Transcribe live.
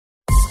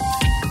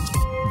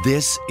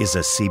This is a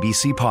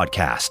CBC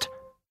podcast.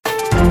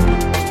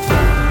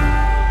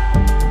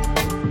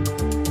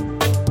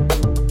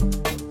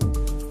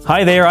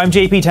 Hi there, I'm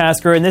JP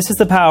Tasker, and this is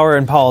the Power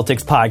and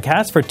Politics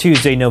podcast for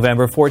Tuesday,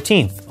 November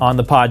 14th. On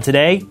the pod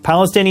today,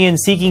 Palestinians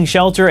seeking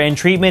shelter and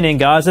treatment in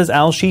Gaza's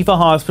Shifa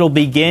hospital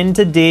begin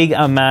to dig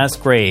a mass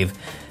grave.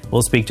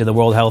 We'll speak to the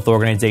World Health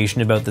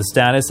Organization about the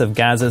status of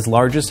Gaza's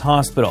largest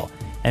hospital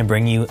and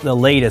bring you the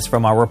latest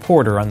from our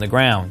reporter on the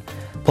ground.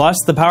 Plus,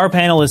 the Power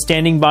Panel is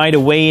standing by to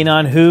weigh in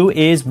on who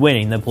is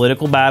winning the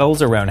political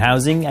battles around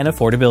housing and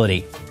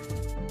affordability.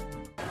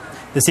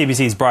 The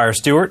CBC's Briar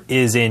Stewart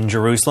is in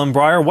Jerusalem.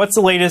 Briar, what's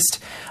the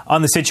latest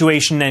on the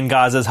situation in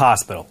Gaza's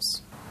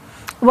hospitals?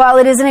 Well,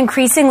 it is an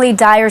increasingly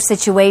dire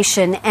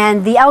situation,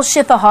 and the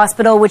Shifa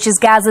hospital, which is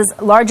Gaza's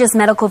largest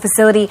medical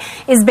facility,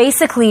 is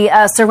basically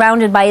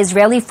surrounded by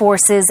Israeli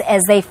forces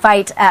as they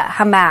fight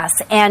Hamas.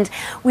 And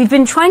we've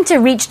been trying to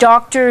reach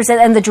doctors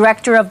and the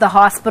director of the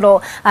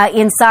hospital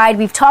inside.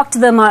 We've talked to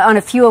them on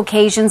a few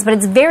occasions, but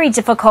it's very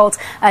difficult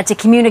to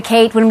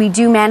communicate. When we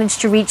do manage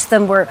to reach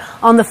them, we're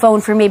on the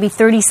phone for maybe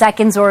 30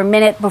 seconds or a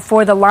minute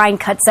before the line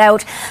cuts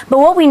out. But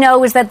what we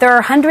know is that there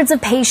are hundreds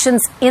of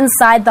patients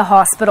inside the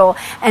hospital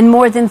and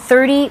more than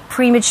 30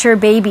 premature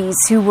babies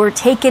who were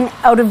taken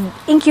out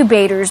of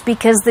incubators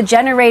because the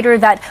generator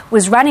that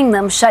was running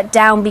them shut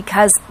down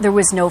because there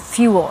was no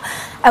fuel.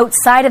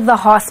 Outside of the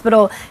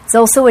hospital, it's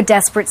also a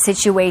desperate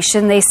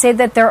situation. They say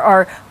that there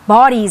are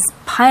bodies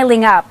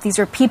piling up. These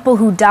are people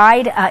who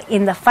died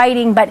in the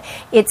fighting, but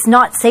it's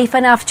not safe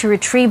enough to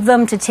retrieve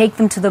them, to take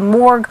them to the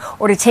morgue,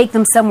 or to take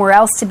them somewhere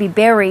else to be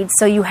buried.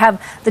 So you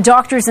have the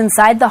doctors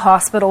inside the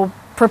hospital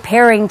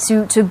preparing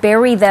to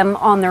bury them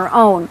on their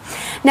own.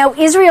 Now,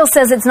 Israel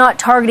says it's not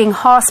targeting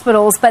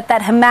hospitals, but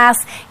that Hamas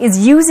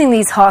is using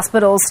these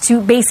hospitals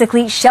to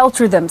basically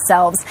shelter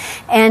themselves.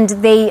 And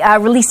they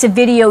released a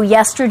video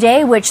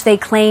yesterday, which they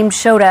claimed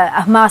showed a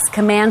Hamas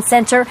command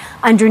center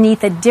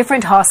underneath a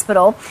different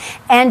hospital.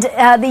 And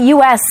the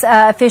U.S.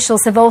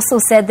 officials have also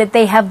said that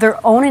they have their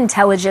own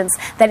intelligence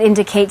that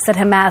indicates that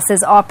Hamas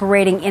is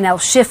operating in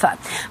Shifa.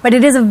 But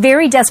it is a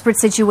very desperate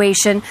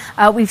situation.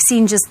 We've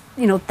seen just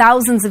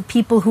thousands of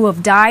people who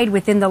have died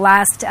within the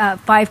last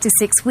 5 to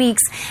 6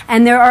 weeks,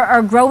 and there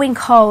are growing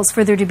calls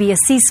for there to be a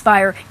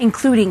ceasefire,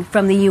 including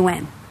from the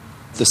UN.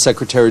 The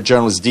Secretary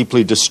General is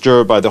deeply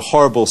disturbed by the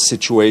horrible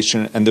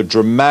situation and the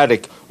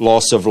dramatic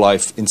loss of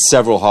life in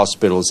several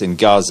hospitals in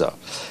Gaza.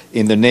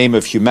 In the name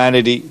of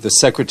humanity, the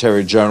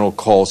Secretary General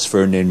calls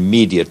for an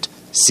immediate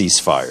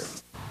ceasefire.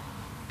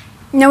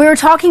 Now, we were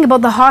talking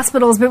about the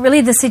hospitals, but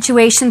really the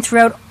situation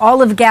throughout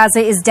all of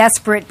Gaza is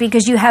desperate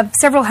because you have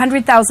several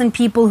 100,000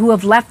 people who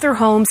have left their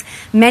homes.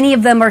 Many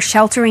of them are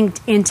sheltering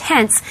in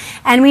tents.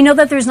 And we know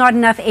that there's not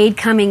enough aid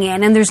coming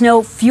in and there's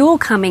no fuel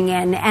coming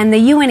in. And the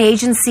UN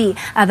agency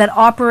that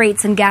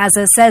operates in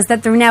Gaza says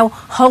that they're now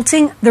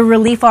halting the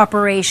relief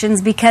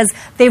operations because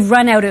they've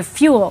run out of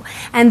fuel.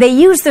 And they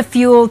use the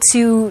fuel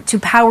to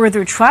power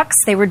their trucks.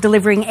 They were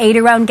delivering aid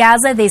around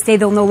Gaza. They say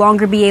they'll no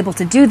longer be able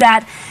to do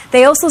that.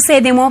 They also say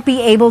they won't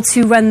be able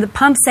to run the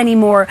pumps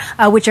anymore,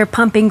 which are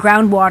pumping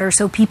groundwater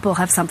so people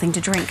have something to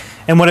drink.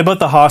 And what about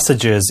the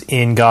hostages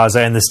in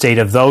Gaza and the state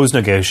of those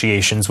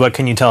negotiations? What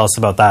can you tell us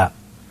about that?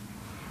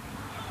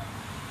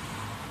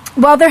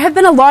 Well, there have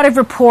been a lot of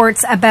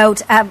reports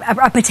about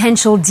a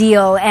potential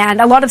deal and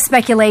a lot of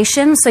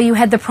speculation. So you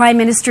had the Prime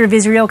Minister of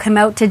Israel come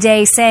out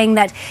today saying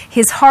that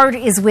his heart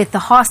is with the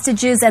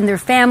hostages and their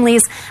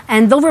families,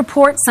 and they'll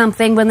report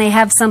something when they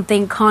have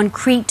something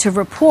concrete to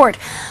report.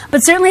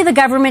 But certainly the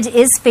government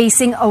is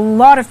facing a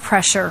lot of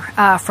pressure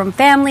from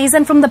families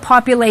and from the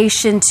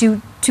population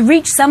to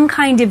reach some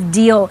kind of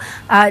deal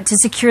to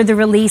secure the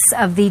release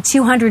of the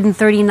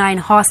 239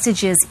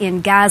 hostages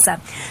in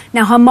Gaza.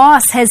 Now,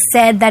 Hamas has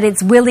said that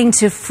it's willing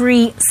to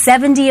free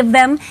 70 of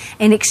them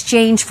in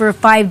exchange for a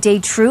 5-day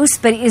truce,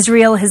 but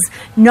Israel has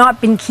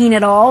not been keen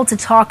at all to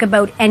talk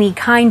about any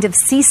kind of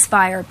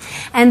ceasefire.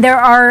 And there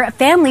are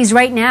families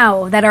right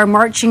now that are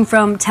marching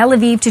from Tel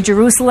Aviv to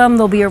Jerusalem.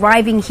 They'll be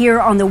arriving here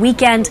on the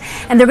weekend,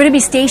 and they're going to be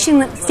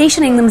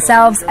stationing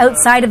themselves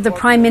outside of the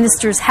Prime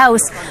Minister's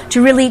house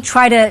to really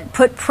try to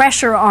put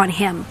pressure on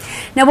him.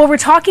 Now, while we're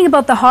talking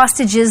about the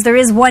hostages, there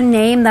is one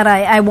name that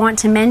I want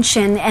to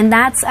mention, and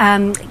that's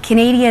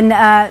Canadian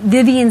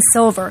Vivian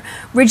Silver.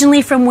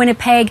 Originally from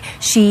Winnipeg,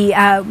 she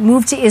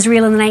moved to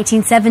Israel in the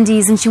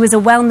 1970s, and she was a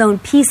well-known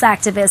peace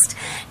activist.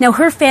 Now,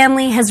 her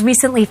family has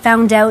recently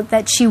found out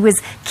that she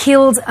was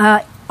killed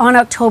on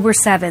October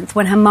 7th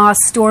when Hamas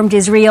stormed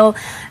Israel.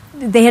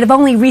 They had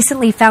only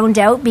recently found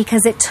out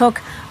because it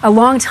took a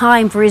long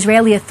time for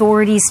Israeli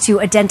authorities to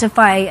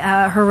identify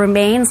her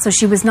remains. So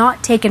she was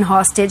not taken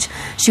hostage.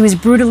 She was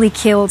brutally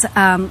killed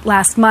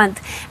last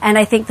month. And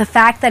I think the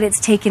fact that it's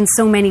taken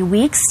so many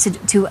weeks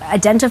to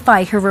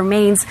identify her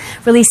remains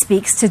really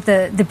speaks to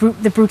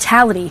the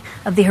brutality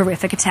of the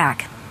horrific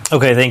attack.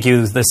 Okay, thank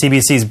you. The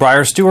CBC's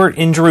Briar Stewart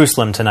in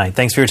Jerusalem tonight.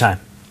 Thanks for your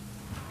time.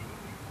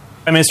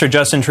 Minister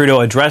Justin Trudeau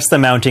addressed the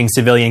mounting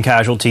civilian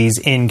casualties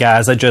in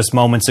Gaza just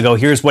moments ago.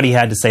 Here's what he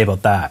had to say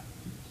about that.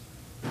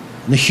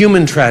 The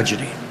human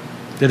tragedy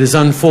that is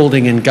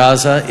unfolding in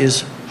Gaza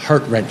is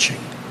heart-wrenching,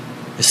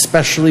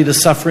 especially the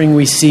suffering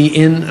we see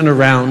in and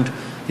around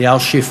the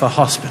Shifa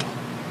hospital.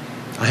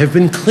 I have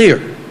been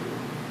clear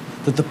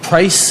that the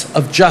price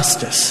of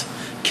justice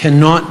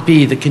cannot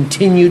be the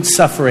continued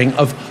suffering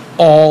of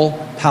all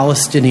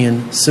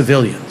Palestinian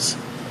civilians.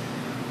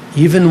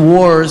 Even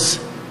wars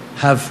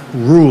have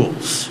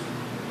rules.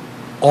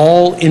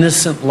 All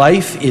innocent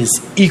life is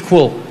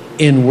equal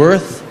in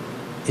worth,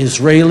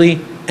 Israeli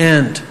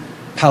and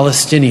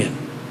Palestinian.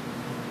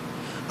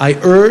 I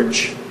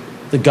urge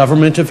the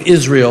government of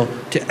Israel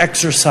to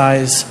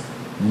exercise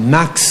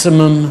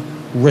maximum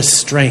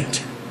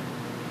restraint.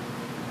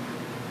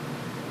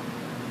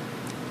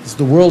 As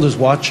the world is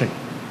watching,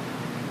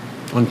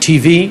 on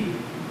TV,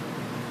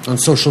 on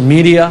social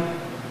media,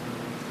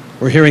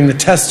 we're hearing the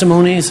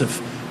testimonies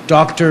of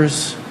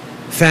doctors,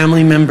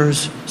 family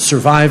members,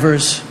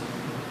 survivors,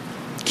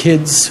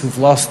 kids who've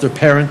lost their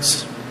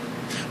parents.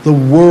 The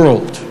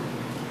world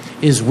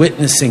is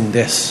witnessing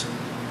this,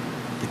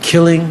 the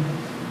killing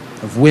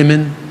of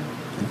women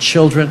and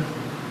children,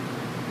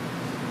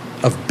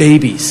 of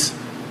babies.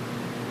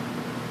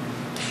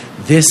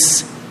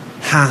 This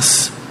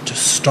has to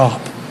stop.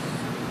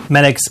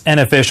 Medics and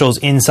officials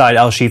inside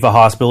Shifa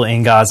hospital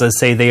in Gaza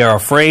say they are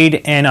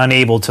afraid and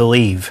unable to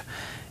leave.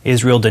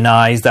 Israel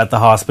denies that the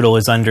hospital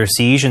is under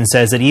siege and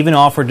says it even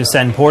offered to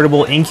send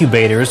portable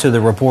incubators to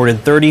the reported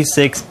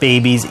 36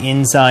 babies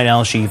inside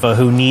Shifa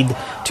who need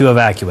to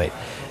evacuate.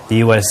 The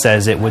U.S.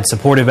 says it would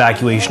support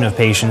evacuation of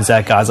patients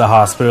at Gaza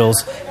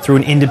hospitals through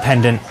an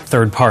independent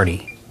third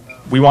party.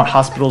 We want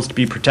hospitals to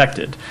be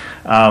protected.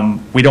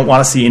 We don't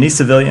want to see any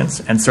civilians,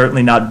 and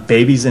certainly not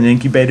babies in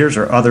incubators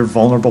or other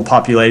vulnerable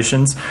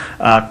populations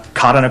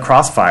caught in a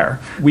crossfire.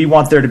 We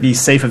want there to be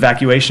safe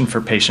evacuation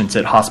for patients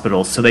at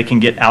hospitals so they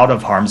can get out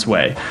of harm's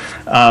way.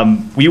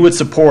 We would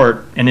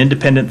support an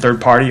independent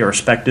third party or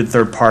respected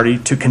third party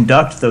to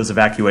conduct those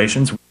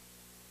evacuations.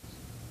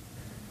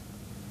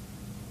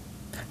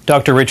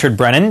 Dr. Richard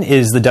Brennan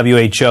is the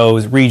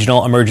WHO's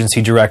Regional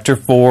Emergency Director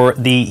for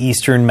the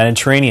Eastern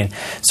Mediterranean.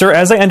 Sir,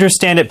 as I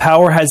understand it,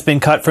 power has been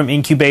cut from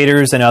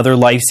incubators and other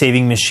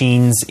life-saving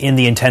machines in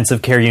the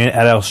intensive care unit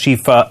at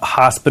Shifa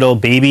Hospital.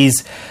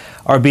 Babies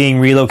are being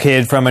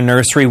relocated from a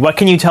nursery. What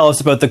can you tell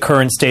us about the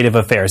current state of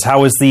affairs?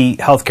 How is the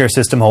healthcare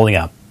system holding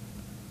up?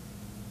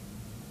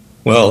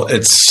 Well,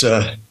 it's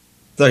the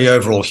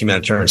overall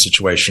humanitarian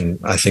situation,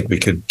 I think we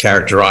could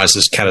characterize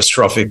as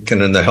catastrophic,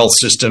 and in the health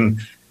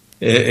system,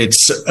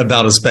 it's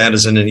about as bad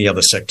as in any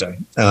other sector.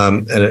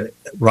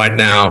 Right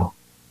now,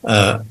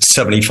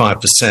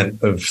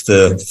 75% of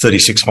the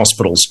 36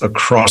 hospitals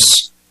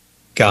across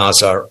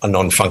Gaza are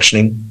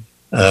non-functioning.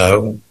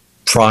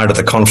 Prior to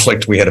the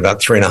conflict, we had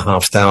about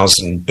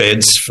 3,500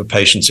 beds for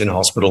patients in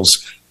hospitals.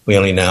 We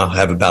only now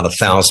have about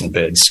 1,000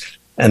 beds.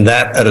 And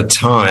that at a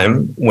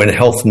time when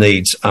health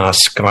needs are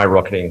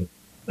skyrocketing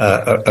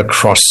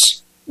across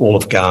all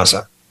of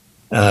Gaza.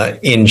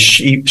 In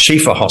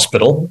Shifa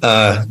Hospital,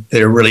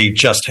 they're really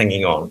just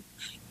hanging on.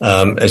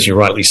 As you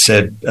rightly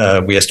said,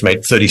 we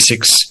estimate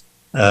 36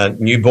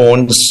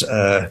 newborns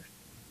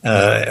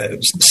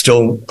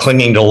still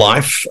clinging to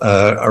life,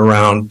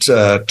 around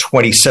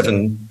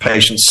 27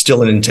 patients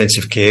still in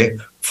intensive care.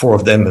 4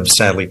 of them have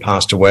sadly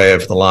passed away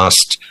over the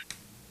last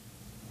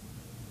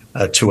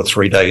 2 or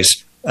 3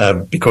 days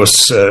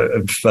because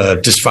of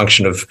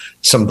dysfunction of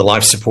some of the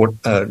life support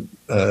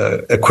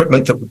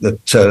equipment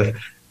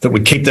that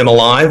would keep them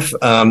alive,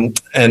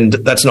 and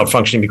that's not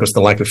functioning because of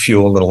the lack of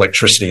fuel and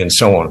electricity and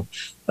so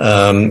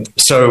on.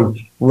 So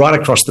right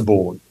across the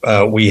board,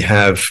 we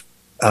have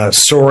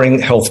soaring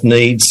health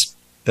needs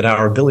that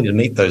our ability to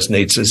meet those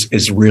needs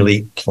is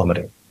really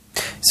plummeting.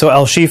 So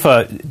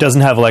Shifa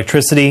doesn't have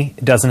electricity,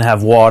 doesn't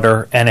have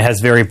water, and it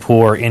has very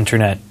poor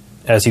internet,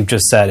 as you've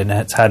just said, and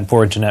it's had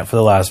poor internet for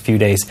the last few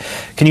days.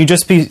 Can you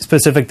just be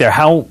specific there?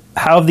 How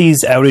have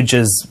these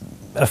outages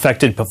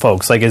affected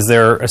folks? Like, is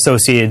there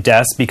associated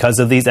deaths because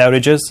of these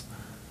outages?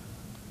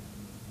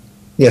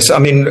 Yes, I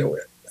mean,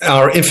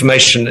 our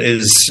information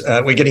is,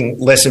 we're getting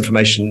less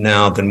information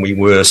now than we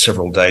were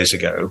several days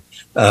ago.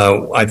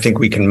 I think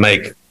we can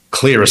make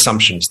clear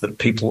assumptions that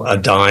people are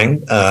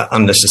dying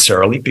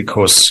unnecessarily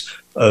because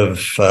of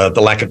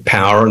the lack of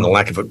power and the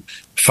lack of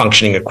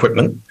functioning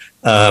equipment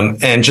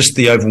and just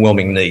the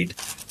overwhelming need.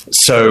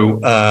 So,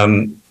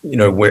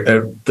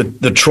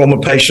 the trauma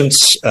patients,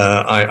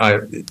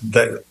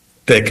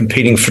 they're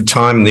competing for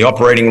time in the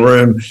operating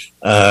room.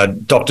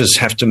 Doctors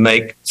have to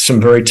make some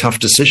very tough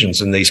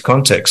decisions in these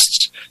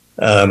contexts.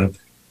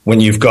 When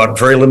you've got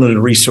very limited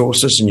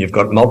resources and you've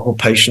got multiple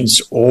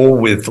patients, all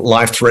with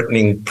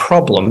life-threatening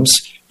problems,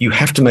 you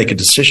have to make a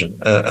decision,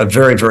 a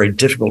very, very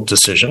difficult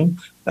decision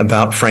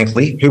about,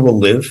 frankly, who will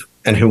live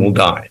and who will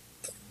die.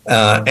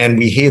 And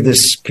we hear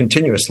this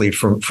continuously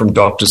from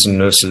doctors and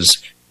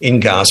nurses in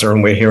Gaza,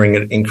 and we're hearing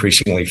it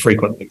increasingly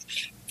frequently.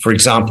 For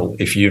example,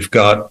 if you've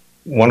got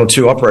 1 or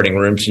 2 operating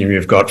rooms and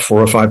you've got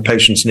 4 or 5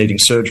 patients needing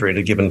surgery at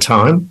a given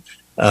time,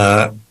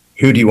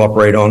 who do you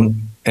operate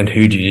on and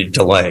who do you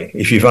delay?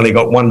 If you've only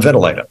got 1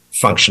 ventilator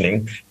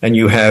functioning and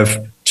you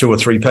have 2 or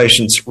 3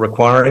 patients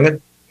requiring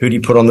it, who do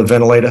you put on the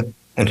ventilator,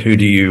 and who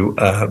do you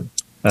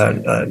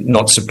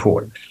not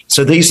support.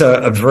 So these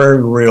are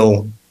very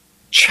real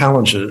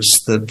challenges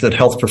that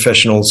health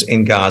professionals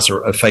in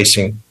Gaza are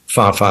facing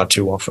far, far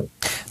too often.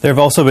 There have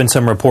also been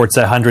some reports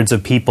that hundreds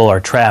of people are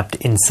trapped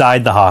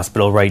inside the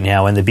hospital right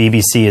now, and the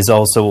BBC is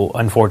also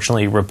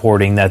unfortunately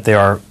reporting that there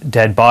are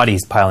dead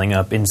bodies piling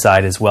up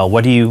inside as well.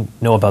 What do you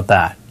know about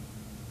that?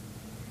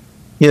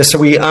 Yeah, so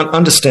we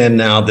understand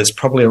now there's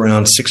probably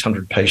around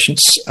 600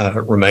 patients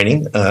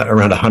remaining,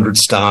 around 100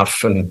 staff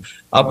and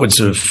upwards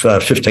of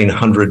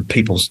 1,500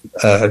 people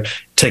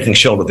taking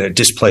shelter there,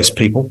 displaced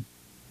people.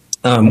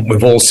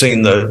 We've all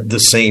seen the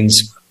scenes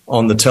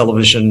on the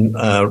television,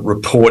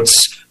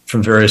 reports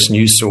from various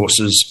news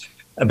sources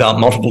about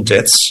multiple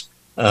deaths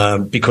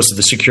because of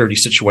the security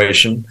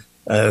situation.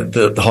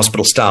 The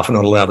hospital staff are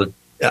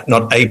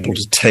not able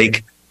to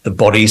take the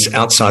bodies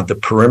outside the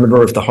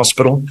perimeter of the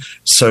hospital.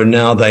 So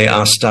now they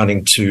are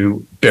starting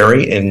to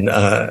bury in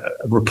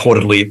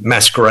reportedly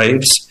mass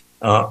graves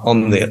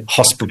on the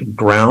hospital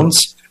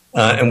grounds.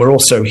 And we're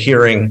also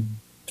hearing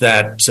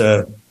that,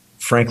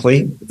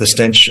 frankly, the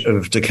stench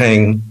of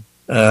decaying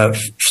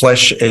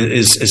flesh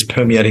is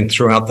permeating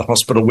throughout the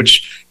hospital,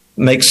 which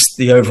makes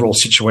the overall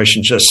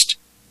situation just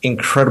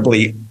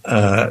incredibly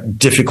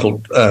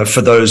difficult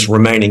for those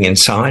remaining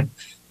inside.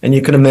 And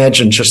you can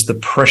imagine just the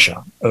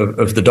pressure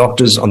of the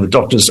doctors on the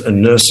doctors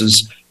and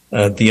nurses,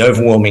 the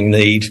overwhelming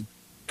need,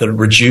 the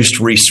reduced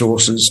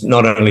resources,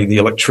 not only the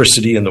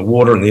electricity and the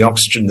water and the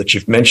oxygen that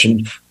you've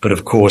mentioned, but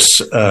of course,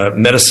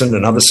 medicine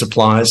and other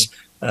supplies.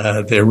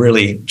 They're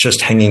really just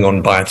hanging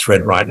on by a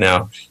thread right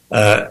now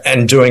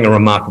and doing a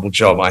remarkable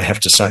job, I have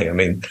to say. I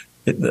mean,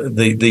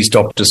 these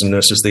doctors and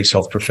nurses, these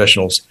health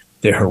professionals,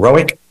 they're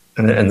heroic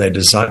and they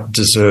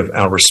deserve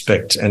our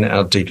respect and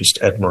our deepest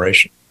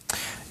admiration.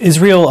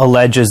 Israel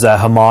alleges that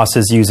Hamas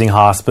is using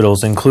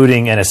hospitals,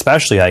 including and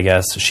especially, I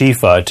guess,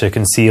 Shifa, to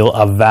conceal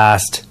a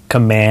vast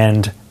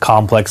command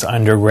complex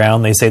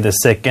underground. They say the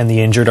sick and the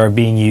injured are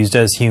being used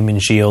as human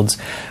shields.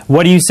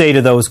 What do you say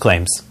to those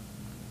claims?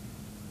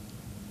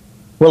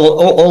 Well,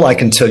 all I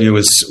can tell you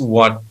is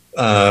what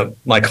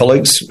my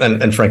colleagues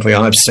and frankly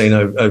I've seen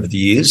over the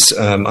years.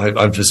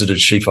 I've visited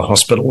Shifa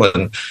Hospital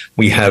and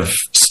we have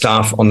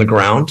staff on the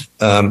ground.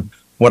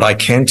 What I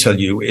can tell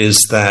you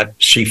is that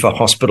Shifa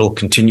Hospital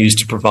continues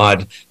to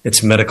provide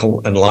its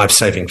medical and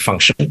life-saving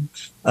function.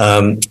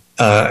 None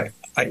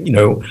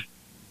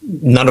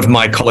of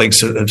my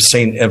colleagues have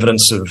seen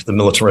evidence of the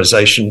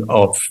militarization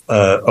of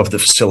the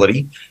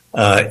facility.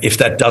 If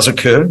that does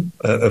occur,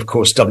 of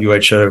course,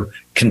 WHO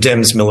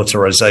condemns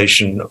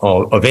militarization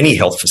of any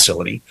health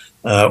facility.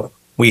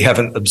 We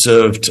haven't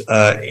observed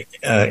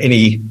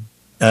any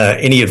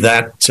of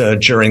that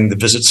during the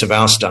visits of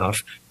our staff,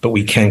 but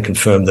we can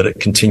confirm that it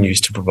continues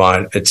to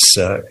provide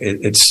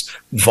its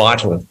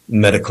vital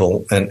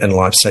medical and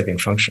life-saving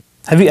function.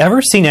 Have you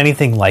ever seen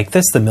anything like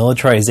this, the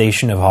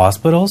militarization of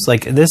hospitals?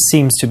 Like, this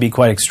seems to be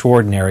quite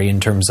extraordinary in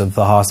terms of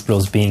the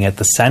hospitals being at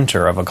the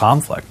center of a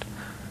conflict.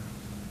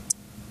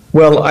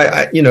 Well,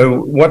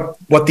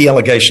 what the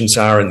allegations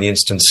are in the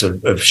instance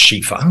of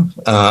Shifa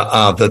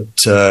are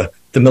that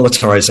the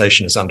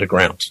militarization is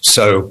underground.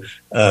 So,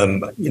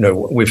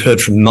 we've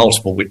heard from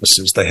multiple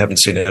witnesses they haven't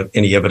seen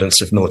any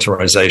evidence of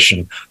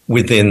militarization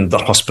within the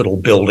hospital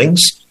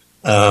buildings.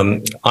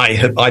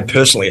 I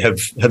personally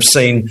have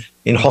seen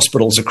in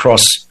hospitals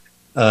across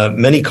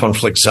many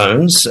conflict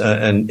zones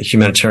and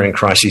humanitarian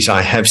crises,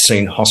 I have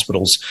seen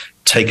hospitals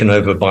taken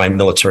over by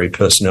military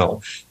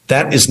personnel.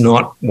 That is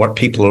not what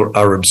people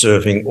are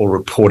observing or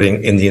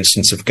reporting in the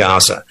instance of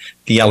Gaza.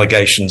 The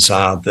allegations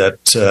are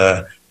that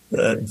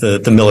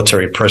the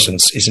military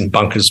presence is in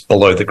bunkers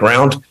below the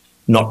ground,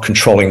 not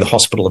controlling the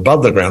hospital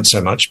above the ground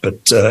so much, but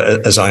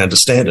as I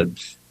understand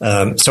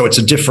it. So it's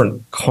a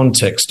different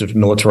context of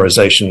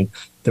militarization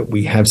that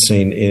we have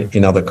seen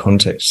in other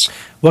contexts.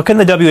 What can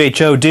the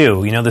WHO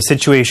do? The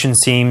situation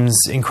seems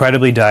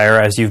incredibly dire,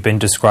 as you've been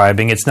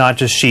describing. It's not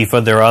just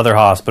Shifa. There are other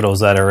hospitals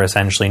that are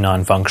essentially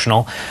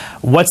non-functional.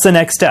 What's the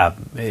next step?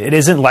 It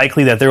isn't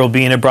likely that there will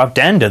be an abrupt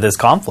end to this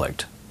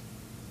conflict.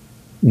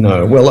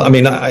 No. Well, I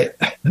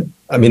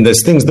mean,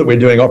 there's things that we're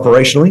doing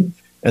operationally,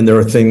 and there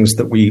are things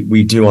that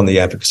we do on the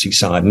advocacy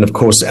side. And of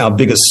course, our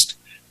biggest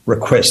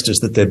request is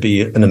that there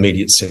be an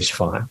immediate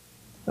ceasefire.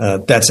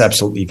 That's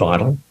absolutely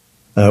vital.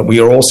 We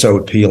are also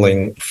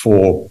appealing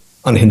for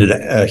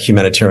unhindered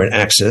humanitarian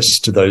access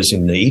to those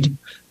in need.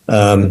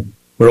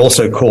 We're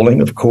also calling,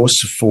 of course,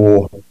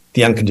 for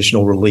the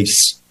unconditional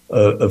release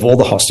of all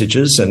the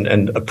hostages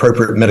and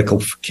appropriate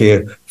medical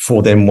care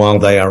for them while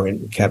they are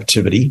in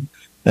captivity.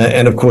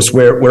 And of course,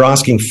 we're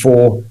asking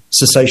for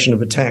cessation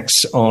of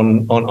attacks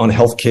on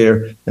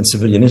healthcare and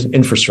civilian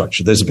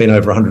infrastructure. There's been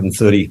over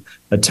 130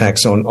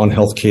 attacks on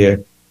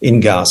healthcare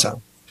in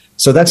Gaza.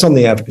 So that's on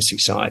the advocacy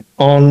side.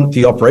 On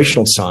the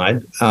operational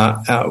side,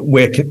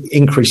 we're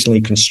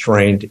increasingly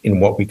constrained in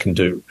what we can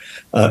do.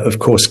 Of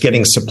course,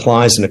 getting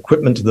supplies and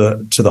equipment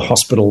to the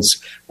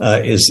hospitals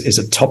is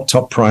a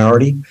top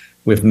priority.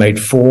 We've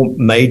made 4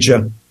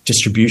 major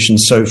distribution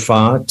so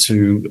far to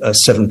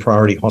 7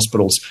 priority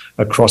hospitals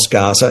across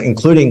Gaza,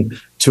 including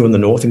 2 in the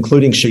north,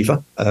 including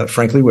Shifa.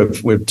 Frankly,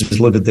 we've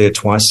delivered there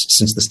twice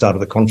since the start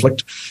of the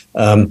conflict.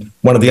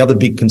 One of the other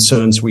big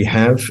concerns we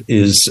have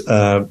is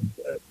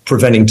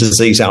preventing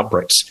disease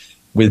outbreaks.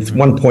 With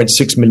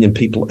 1.6 million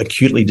people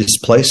acutely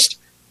displaced,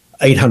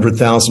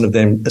 800,000 of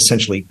them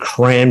essentially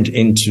crammed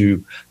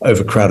into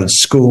overcrowded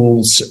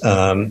schools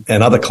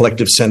and other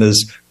collective centres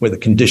where the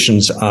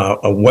conditions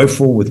are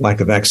woeful, with lack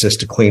of access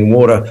to clean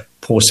water,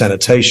 poor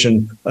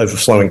sanitation,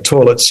 overflowing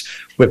toilets.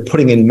 We're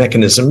putting in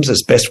mechanisms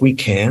as best we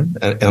can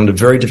under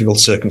very difficult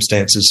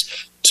circumstances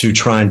to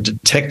try and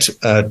detect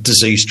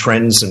disease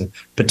trends and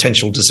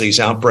potential disease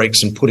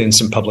outbreaks and put in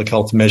some public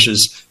health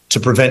measures to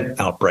prevent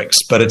outbreaks.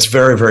 But it's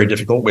very, very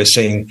difficult. We're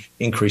seeing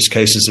increased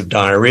cases of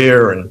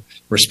diarrhea and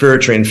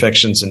respiratory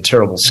infections and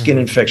terrible skin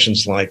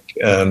infections like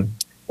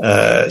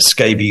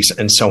scabies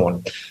and so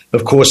on.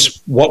 Of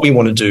course, what we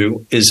want to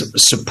do is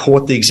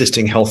support the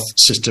existing health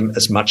system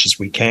as much as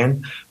we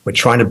can. We're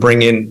trying to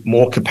bring in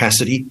more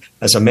capacity.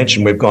 As I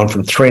mentioned, we've gone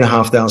from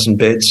 3,500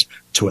 beds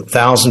to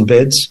 1,000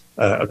 beds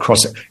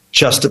across it,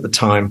 just at the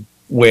time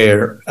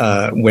where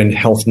when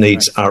health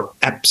needs are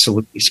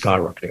absolutely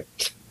skyrocketing.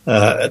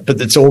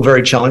 But it's all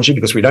very challenging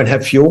because we don't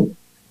have fuel.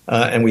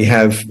 And we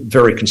have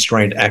very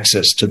constrained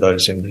access to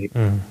those in need.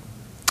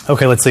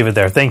 Okay, let's leave it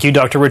there. Thank you,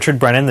 Dr. Richard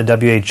Brennan, the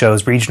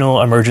WHO's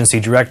Regional Emergency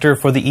Director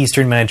for the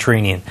Eastern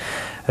Mediterranean.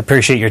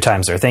 Appreciate your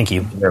time, sir. Thank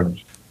you. Very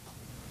much.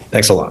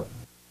 Thanks a lot.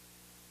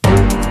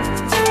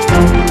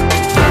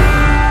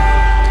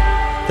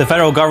 The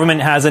federal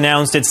government has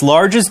announced its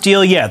largest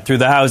deal yet through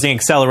the Housing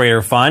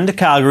Accelerator Fund.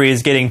 Calgary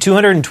is getting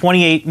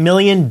 $228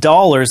 million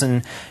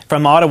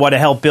from Ottawa to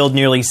help build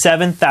nearly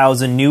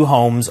 7,000 new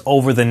homes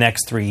over the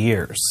next 3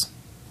 years.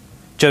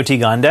 Jyoti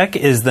Gondek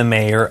is the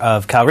mayor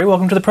of Calgary.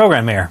 Welcome to the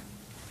program, Mayor.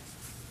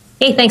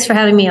 Hey, thanks for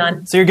having me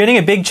on. So you're getting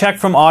a big check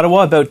from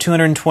Ottawa, about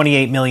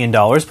 $228 million.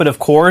 But of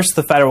course,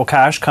 the federal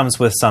cash comes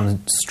with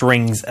some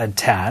strings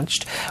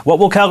attached. What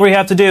will Calgary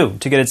have to do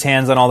to get its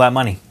hands on all that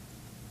money?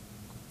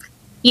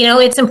 You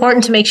know, it's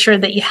important to make sure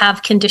that you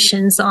have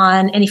conditions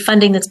on any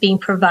funding that's being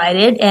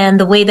provided. And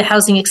the way the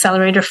Housing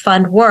Accelerator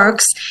Fund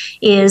works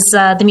is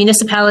the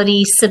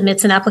municipality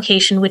submits an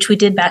application, which we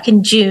did back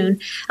in June,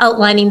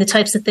 outlining the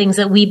types of things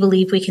that we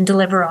believe we can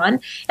deliver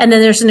on. And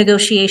then there's a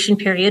negotiation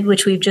period,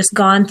 which we've just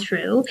gone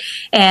through.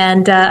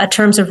 And a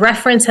terms of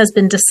reference has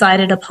been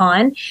decided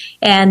upon.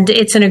 And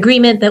it's an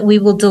agreement that we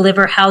will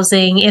deliver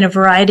housing in a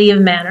variety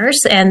of manners.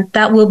 And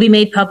that will be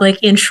made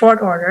public in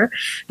short order.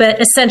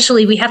 But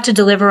essentially, we have to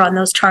deliver on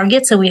those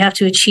targets, and we have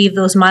to achieve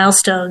those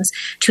milestones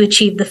to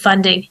achieve the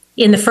funding.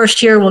 In the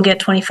first year, we'll get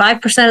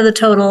 25% of the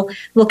total.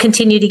 We'll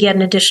continue to get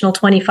an additional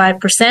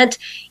 25%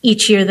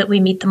 each year that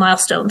we meet the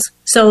milestones.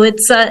 So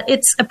it's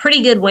a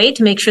pretty good way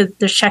to make sure that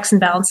there's checks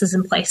and balances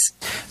in place.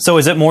 So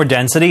is it more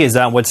density? Is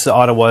that what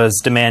Ottawa's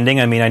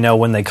demanding? I mean, I know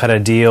when they cut a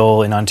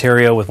deal in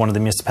Ontario with one of the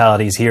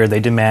municipalities here, they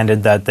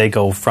demanded that they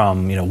go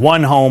from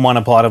 1 home on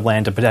a plot of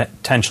land to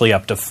potentially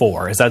up to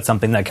 4. Is that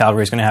something that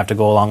Calgary is going to have to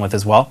go along with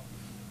as well?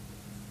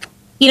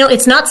 You know,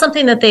 it's not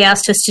something that they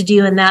asked us to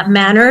do in that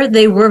manner.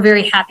 They were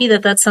very happy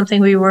that that's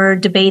something we were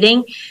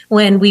debating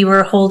when we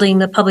were holding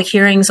the public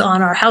hearings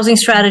on our housing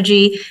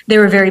strategy. They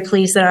were very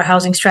pleased that our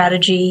housing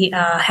strategy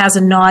has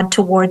a nod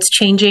towards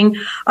changing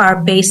our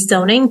base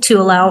zoning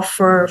to allow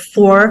for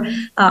 4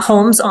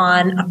 homes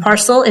on a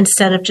parcel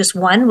instead of just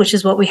 1, which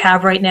is what we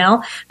have right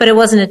now. But it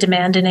wasn't a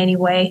demand in any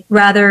way.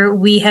 Rather,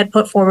 we had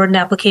put forward an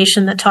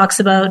application that talks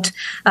about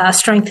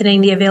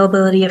strengthening the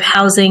availability of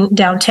housing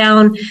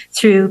downtown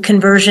through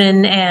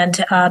conversion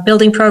and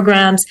building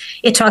programs.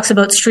 It talks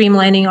about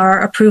streamlining our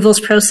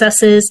approvals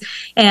processes,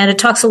 and it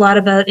talks a lot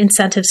about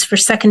incentives for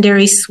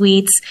secondary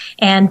suites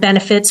and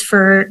benefits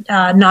for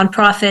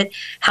nonprofit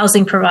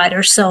housing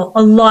providers. So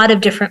a lot of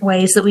different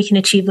ways that we can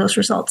achieve those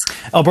results.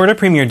 Alberta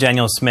Premier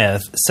Danielle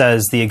Smith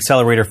says the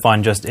Accelerator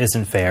Fund just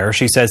isn't fair.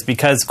 She says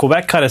because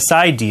Quebec cut a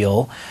side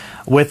deal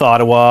with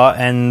Ottawa,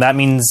 and that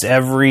means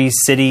every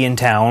city and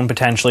town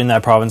potentially in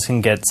that province can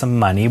get some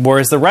money,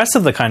 whereas the rest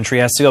of the country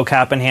has to go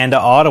cap in hand to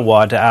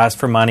Ottawa to ask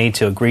for money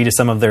to agree to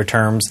some of their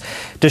terms.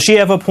 Does she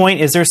have a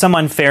point? Is there some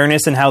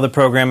unfairness in how the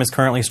program is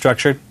currently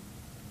structured?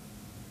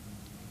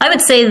 I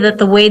would say that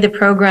the way the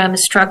program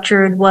is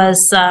structured was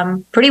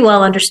pretty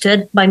well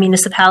understood by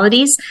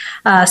municipalities.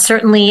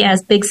 Certainly,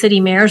 as big city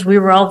mayors, we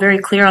were all very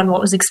clear on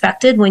what was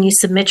expected when you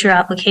submit your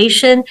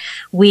application.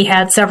 We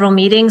had several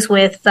meetings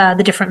with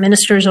the different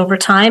ministers over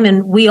time,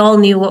 and we all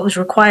knew what was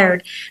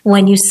required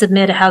when you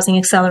submit a Housing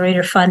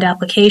Accelerator Fund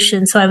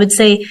application. So I would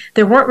say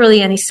there weren't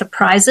really any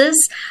surprises.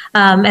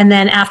 And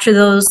then after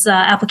those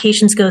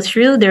applications go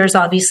through, there's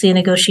obviously a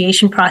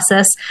negotiation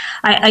process.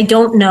 I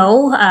don't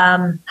know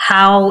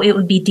how it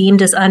would be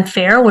deemed as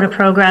unfair when a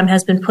program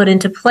has been put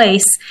into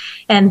place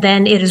and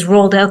then it is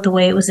rolled out the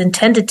way it was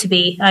intended to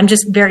be. I'm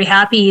just very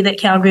happy that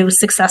Calgary was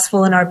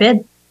successful in our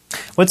bid.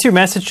 What's your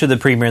message to the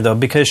Premier, though?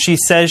 Because she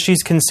says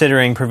she's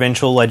considering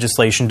provincial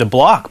legislation to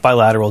block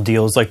bilateral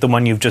deals like the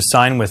one you've just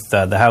signed with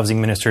the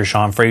Housing Minister,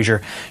 Sean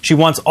Fraser. She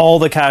wants all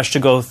the cash to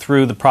go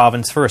through the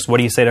province first. What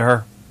do you say to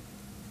her?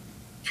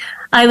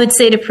 I would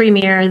say to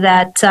Premier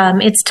that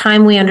it's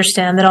time we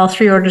understand that all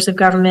three orders of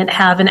government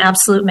have an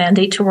absolute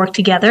mandate to work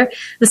together.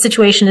 The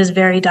situation is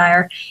very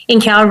dire.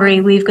 In Calgary,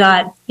 we've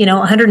got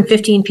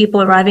 115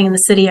 people arriving in the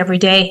city every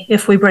day,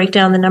 if we break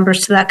down the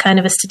numbers to that kind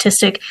of a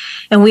statistic,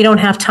 and we don't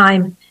have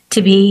time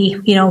to be,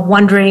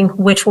 wondering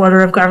which order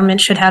of government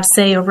should have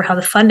say over how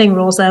the funding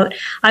rolls out.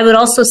 I would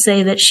also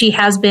say that she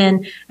has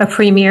been a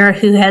premier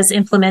who has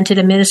implemented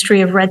a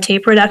ministry of red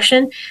tape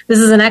reduction. This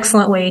is an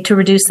excellent way to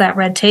reduce that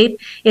red tape.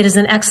 It is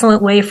an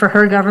excellent way for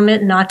her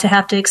government not to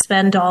have to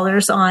expend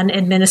dollars on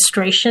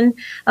administration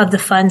of the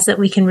funds that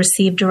we can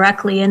receive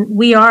directly. And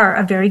we are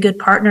a very good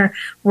partner.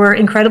 We're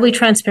incredibly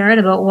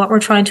transparent about what we're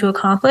trying to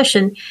accomplish.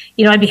 And,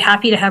 I'd be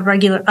happy to have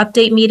regular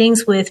update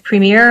meetings with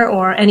Premier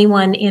or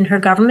anyone in her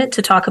government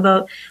to talk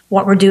about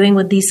what we're doing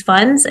with these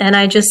funds. And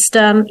I just,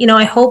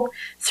 I hope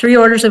three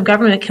orders of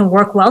government can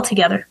work well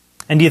together.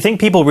 And do you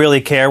think people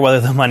really care whether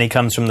the money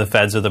comes from the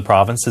feds or the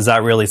province? Is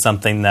that really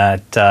something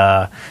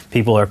that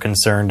people are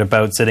concerned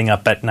about, sitting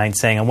up at night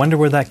saying, I wonder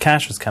where that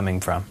cash is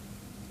coming from?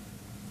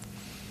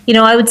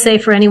 I would say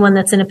for anyone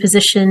that's in a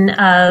position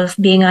of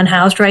being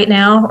unhoused right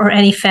now, or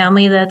any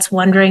family that's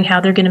wondering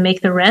how they're going to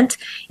make the rent,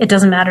 it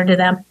doesn't matter to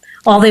them.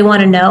 All they want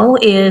to know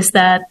is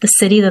that the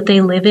city that they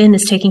live in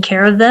is taking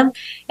care of them.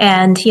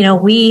 And,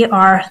 we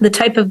are the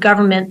type of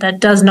government that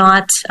does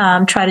not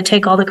try to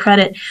take all the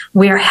credit.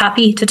 We are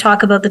happy to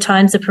talk about the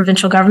times the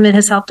provincial government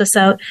has helped us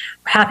out.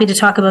 We're happy to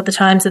talk about the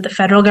times that the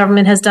federal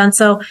government has done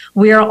so.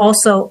 We are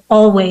also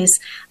always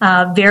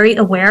very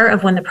aware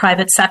of when the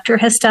private sector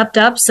has stepped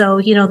up. So,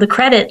 the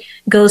credit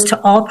goes to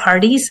all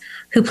parties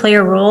who play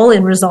a role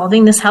in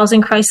resolving this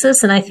housing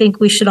crisis. And I think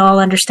we should all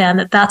understand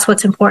that that's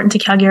what's important to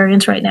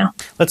Calgarians right now.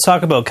 Let's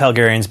talk about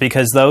Calgarians,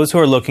 because those who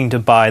are looking to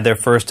buy their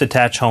first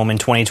detached home in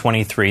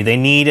 2023, they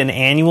need an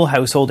annual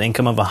household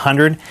income of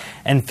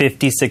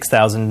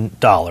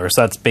 $156,000.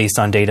 That's based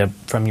on data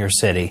from your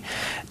city.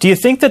 Do you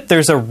think that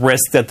there's a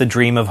risk that the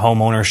dream of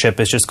home ownership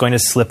is just going to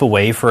slip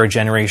away for a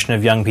generation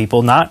of young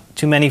people? Not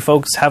too many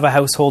folks have a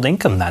household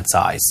income that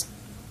size.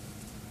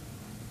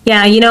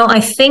 Yeah,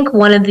 I think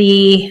one of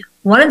the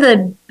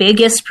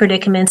biggest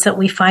predicaments that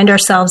we find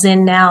ourselves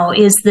in now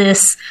is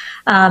this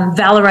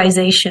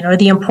valorization, or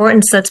the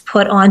importance that's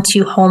put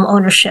onto home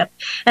ownership.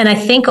 And I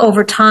think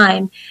over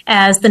time,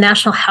 as the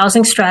National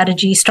Housing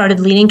Strategy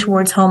started leaning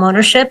towards home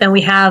ownership, and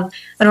we have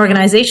an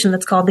organization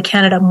that's called the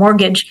Canada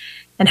Mortgage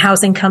and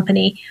Housing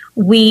Company,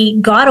 we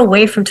got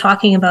away from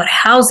talking about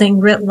housing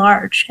writ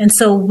large. And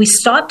so we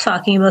stopped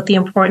talking about the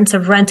importance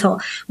of rental.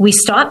 We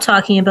stopped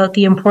talking about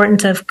the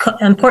importance of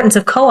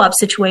co-op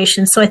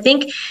situations. So I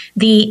think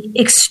the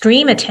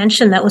extreme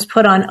attention that was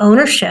put on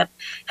ownership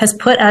has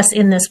put us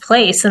in this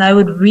place. And I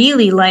would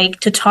really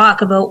like to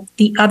talk about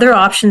the other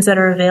options that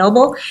are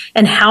available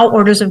and how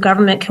orders of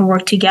government can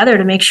work together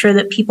to make sure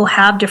that people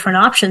have different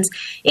options,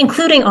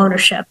 including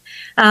ownership.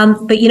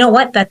 But you know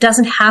what? That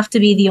doesn't have to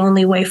be the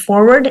only way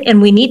forward.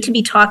 And we need to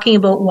be talking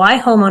about why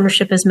home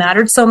ownership has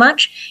mattered so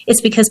much.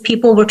 It's because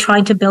people were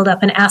trying to build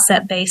up an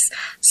asset base.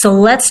 So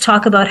let's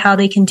talk about how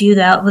they can do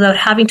that without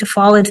having to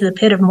fall into the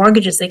pit of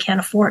mortgages they can't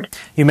afford.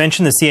 You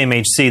mentioned the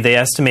CMHC. They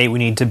estimate we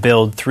need to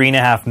build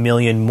 3.5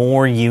 million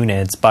more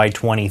units by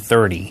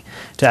 2030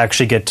 to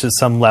actually get to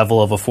some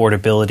level of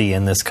affordability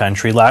in this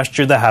country. Last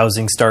year, the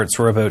housing starts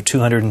were about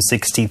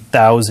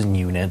 260,000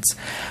 units.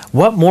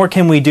 What more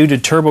can we do to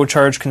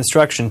turbocharge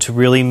construction to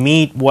really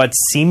meet what's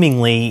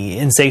seemingly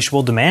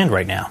insatiable demand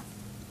right now?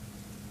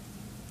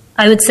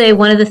 I would say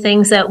one of the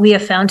things that we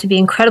have found to be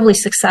incredibly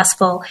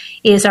successful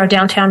is our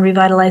downtown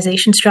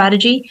revitalization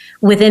strategy.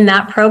 Within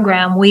that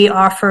program, we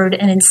offered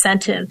an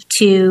incentive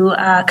to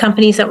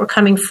companies that were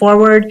coming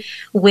forward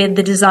with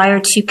the desire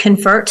to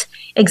convert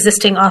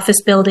existing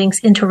office buildings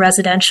into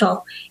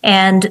residential.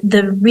 And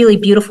the really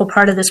beautiful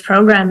part of this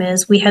program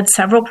is we had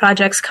several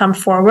projects come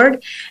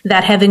forward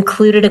that have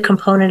included a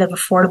component of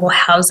affordable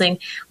housing.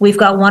 We've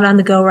got one on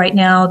the go right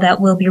now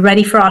that will be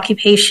ready for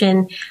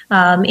occupation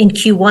in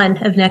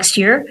Q1 of next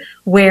year,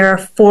 where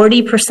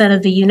 40%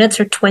 of the units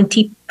are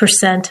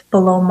 20%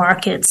 below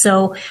market.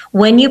 So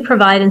when you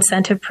provide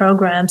incentive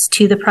programs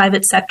to the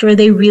private sector,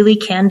 they really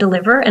can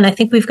deliver. And I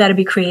think we've got to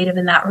be creative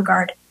in that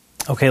regard.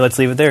 Okay, let's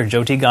leave it there.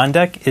 Jyoti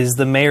Gondek is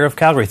the mayor of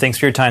Calgary. Thanks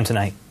for your time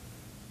tonight.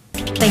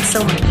 Thanks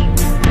so much.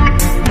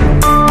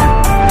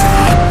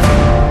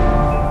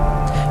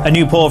 A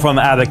new poll from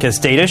Abacus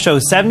Data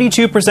shows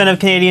 72% of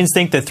Canadians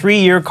think the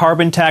 3-year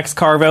carbon tax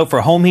carve-out for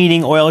home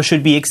heating oil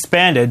should be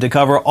expanded to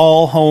cover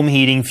all home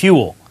heating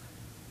fuel.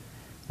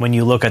 When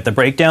you look at the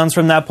breakdowns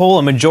from that poll,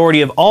 a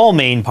majority of all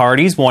main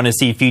parties want to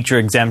see future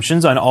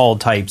exemptions on all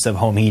types of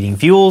home heating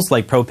fuels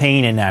like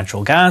propane and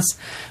natural gas,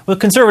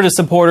 with Conservative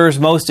supporters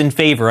most in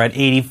favour at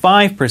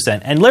 85%,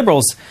 and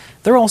Liberals,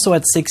 they're also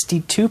at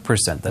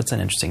 62%. That's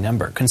an interesting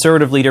number.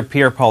 Conservative leader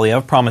Pierre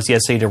Poilievre promised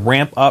yesterday to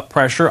ramp up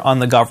pressure on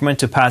the government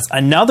to pass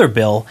another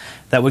bill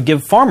that would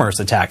give farmers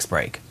a tax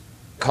break.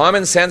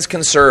 Common sense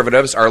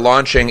Conservatives are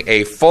launching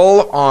a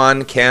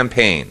full-on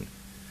campaign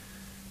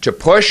to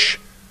push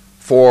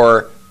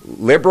for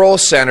Liberal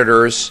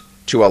senators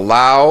to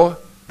allow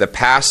the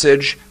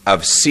passage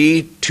of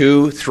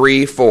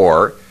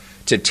C-234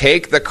 to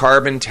take the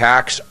carbon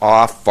tax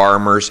off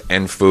farmers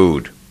and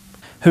food.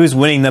 Who's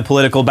winning the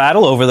political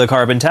battle over the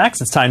carbon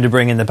tax? It's time to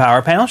bring in the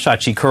power panel.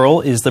 Shachi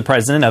Kurl is the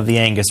president of the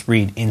Angus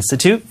Reid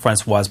Institute.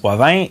 Françoise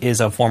Boivin is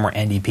a former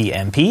NDP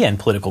MP and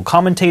political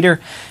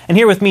commentator. And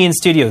here with me in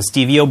studio,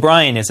 Stevie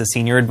O'Brien is a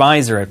senior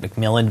advisor at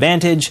Macmillan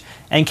Vantage,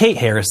 and Kate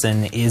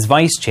Harrison is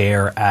vice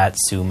chair at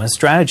Summa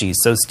Strategies.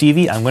 So,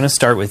 Stevie, I'm going to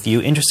start with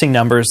you. Interesting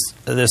numbers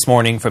this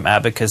morning from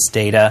Abacus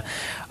data.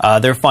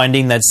 They're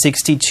finding that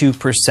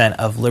 62%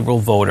 of Liberal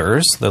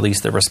voters, at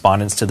least the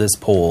respondents to this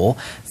poll,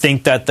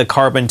 think that the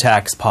carbon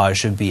tax pause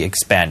should be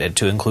expanded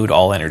to include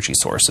all energy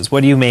sources.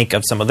 What do you make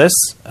of some of this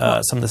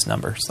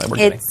numbers that we're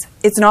getting?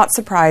 It's not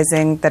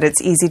surprising that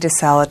it's easy to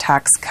sell a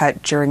tax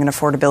cut during an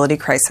affordability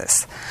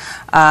crisis.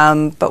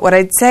 But what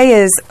I'd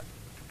say is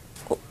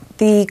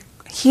the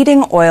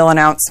heating oil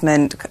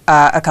announcement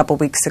a couple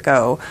weeks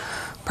ago,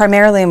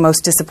 primarily and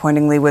most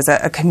disappointingly, was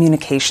a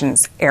communications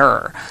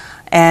error.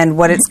 And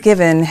what it has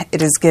given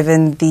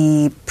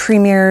the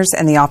premiers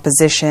and the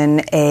opposition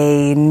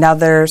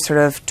another sort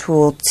of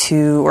tool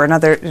to, or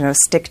another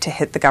stick to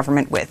hit the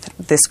government with,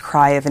 this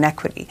cry of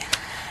inequity,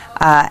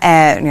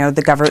 and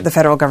the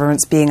federal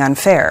government's being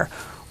unfair,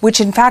 which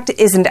in fact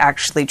isn't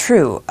actually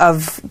true.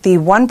 Of the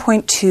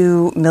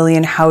 1.2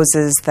 million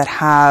houses that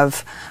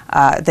have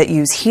that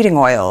use heating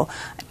oil,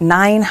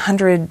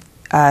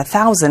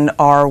 900,000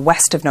 are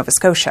west of Nova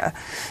Scotia.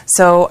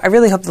 So I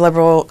really hope the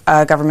Liberal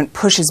government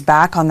pushes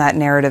back on that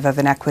narrative of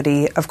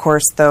inequity. Of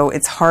course, though,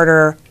 it's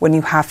harder when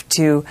you have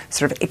to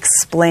sort of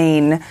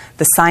explain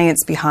the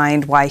science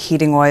behind why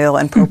heating oil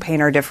and propane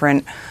are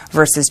different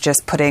versus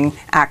just putting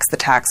axe the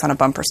tax on a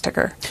bumper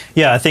sticker.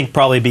 Yeah, I think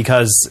probably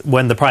because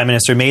when the Prime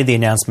Minister made the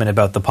announcement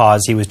about the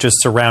pause, he was just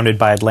surrounded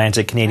by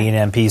Atlantic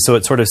Canadian MPs, so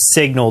it sort of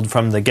signaled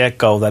from the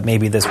get-go that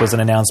maybe this was an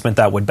announcement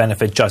that would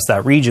benefit just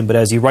that region. But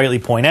as you rightly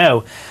point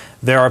out,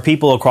 there are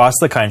people across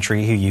the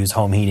country who use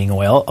home heating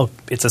oil.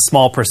 It's a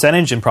small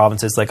percentage in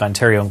provinces like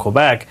Ontario and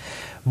Quebec,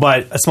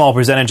 but a small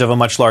percentage of a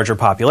much larger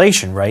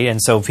population, right?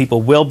 And so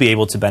people will be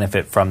able to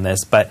benefit from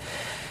this. But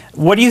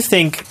what do you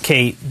think,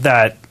 Kate,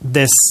 where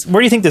do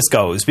you think this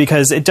goes?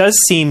 Because it does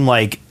seem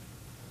like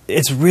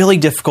it's really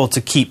difficult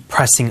to keep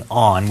pressing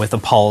on with a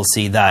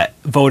policy that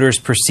voters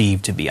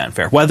perceive to be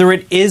unfair. Whether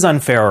it is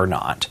unfair or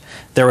not,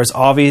 there is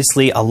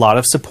obviously a lot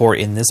of support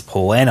in this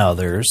poll and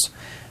others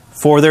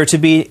for there to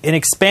be an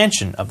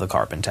expansion of the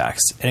carbon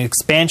tax, an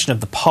expansion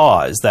of the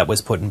pause that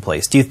was put in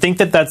place. Do you think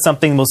that that's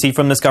something we'll see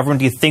from this government?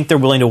 Do you think they're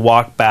willing to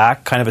walk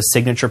back kind of a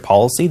signature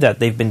policy that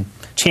they've been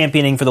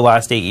championing for the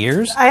last 8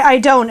 years? I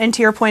don't. And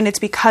to your point, it's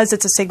because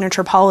it's a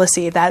signature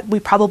policy that we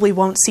probably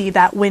won't see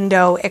that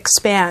window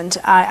expand.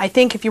 I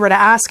think if you were to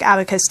ask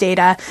Abacus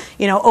data,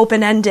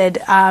 open-ended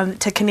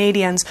to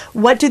Canadians,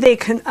 what do they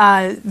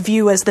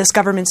view as this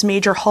government's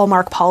major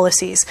hallmark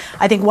policies?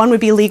 I think one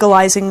would be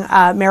legalizing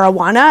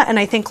marijuana, and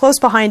I think close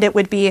behind it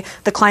would be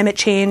the climate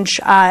change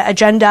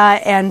agenda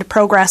and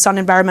progress on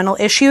environmental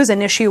issues,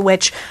 an issue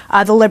which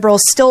the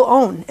Liberals still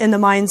own in the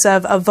minds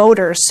of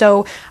voters.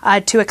 So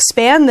to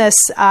expand this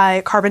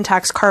carbon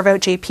tax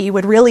carve-out, JP,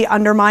 would really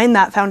undermine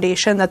that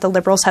foundation that the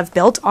Liberals have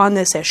built on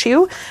this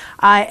issue.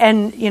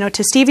 And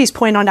to Stevie's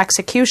point on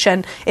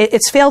execution,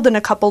 it's failed in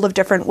a couple of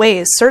different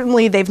ways.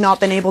 Certainly, they've not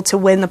been able to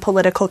win the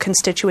political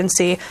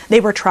constituency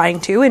they were trying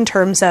to in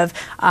terms of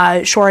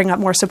shoring up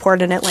more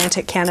support in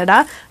Atlantic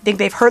Canada. I think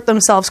they've hurt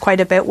themselves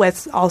quite a bit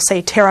with, I'll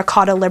say,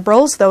 terracotta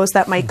Liberals, those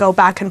that might go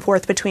back and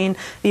forth between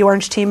the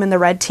Orange team and the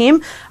Red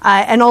team.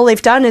 And all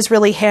they've done is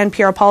really hand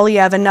Pierre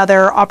Poilievre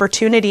another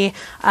opportunity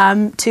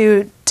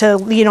to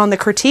lean on the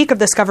critique of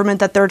this government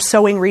that they're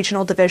sowing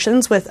regional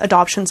divisions with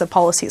adoptions of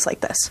policies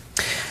like this.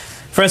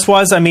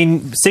 Françoise,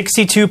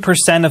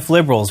 62% of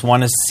Liberals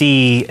want to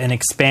see an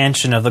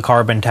expansion of the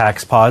carbon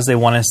tax pause. They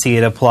want to see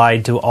it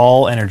applied to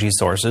all energy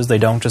sources. They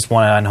don't just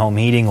want it on home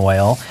heating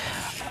oil.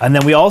 And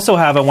then we also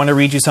have, I want to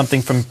read you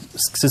something from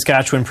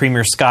Saskatchewan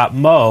Premier Scott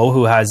Moe,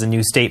 who has a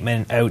new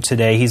statement out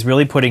today. He's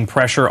really putting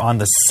pressure on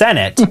the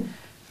Senate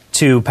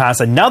to pass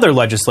another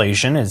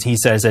legislation, as he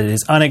says it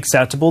is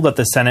unacceptable that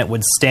the Senate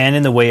would stand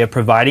in the way of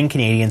providing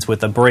Canadians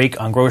with a break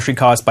on grocery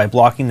costs by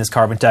blocking this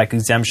carbon tax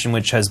exemption,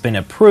 which has been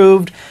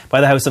approved by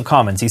the House of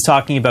Commons. He's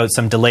talking about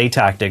some delay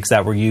tactics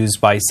that were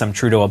used by some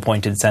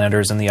Trudeau-appointed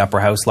senators in the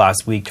upper house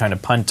last week, trying to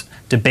punt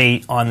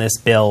debate on this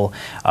bill,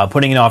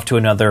 putting it off to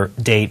another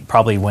date,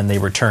 probably when they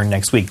return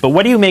next week. But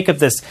what do you make of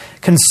this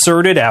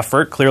concerted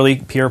effort? Clearly,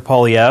 Pierre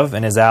Poilievre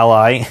and his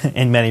ally,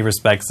 in many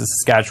respects, the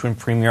Saskatchewan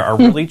Premier, are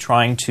really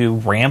trying to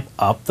ramp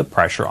up the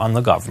pressure on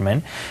the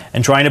government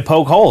and trying to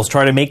poke holes,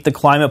 try to make the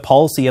climate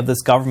policy of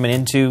this government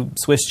into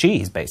Swiss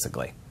cheese,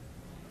 basically.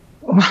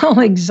 Well,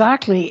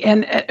 exactly.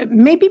 And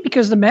maybe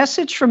because the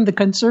message from the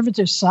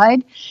Conservative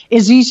side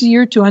is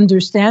easier to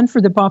understand for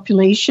the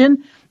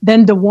population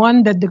than the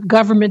one that the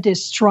government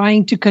is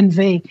trying to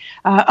convey.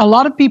 A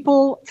lot of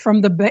people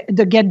from the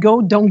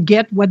get-go don't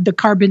get what the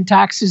carbon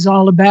tax is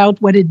all about,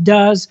 what it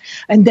does,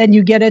 and then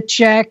you get a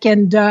check,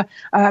 and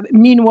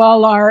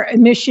meanwhile our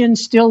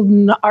emissions still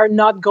are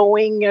not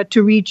going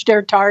to reach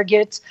their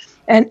targets,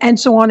 and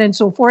so on and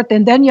so forth.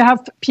 And then you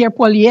have Pierre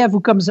Poilievre who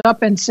comes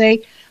up and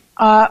say,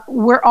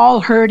 we're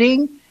all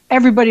hurting.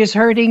 Everybody is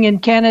hurting in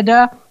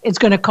Canada. It's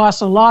going to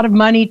cost a lot of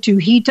money to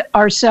heat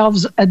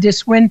ourselves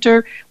this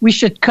winter. We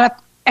should cut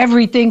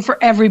everything for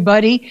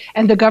everybody.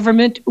 And the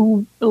government,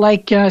 who,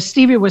 like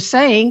Stevie was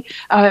saying,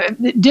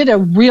 did a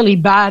really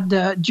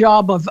bad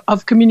job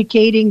of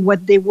communicating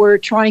what they were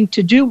trying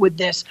to do with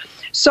this.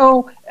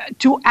 So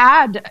to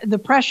add the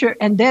pressure,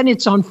 and then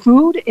it's on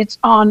food, it's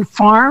on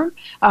farm.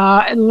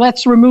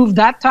 Let's remove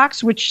that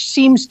tax, which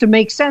seems to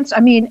make sense. I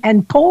mean,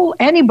 and poll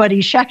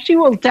anybody. Shakti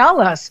will tell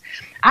us.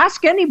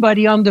 Ask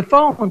anybody on the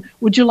phone,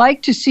 would you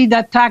like to see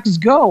that tax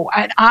go?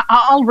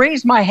 I'll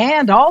raise my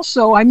hand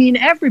also. I mean,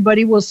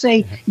 everybody will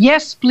say,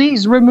 yes,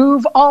 please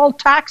remove all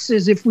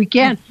taxes if we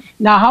can.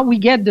 Now, how we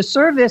get the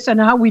service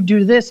and how we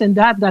do this and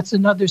that, that's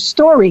another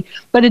story.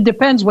 But it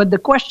depends what the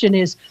question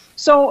is.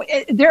 So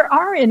they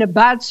are in a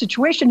bad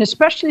situation,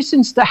 especially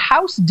since the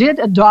House did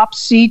adopt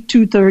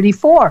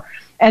C-234.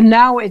 And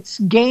now it's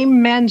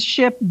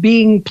gamemanship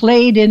being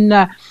played in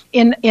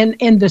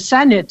the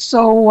Senate.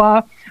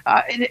 So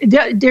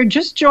they're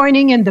just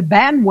joining in the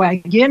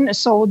bandwagon.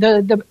 So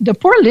the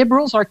poor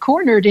Liberals are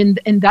cornered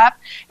in that,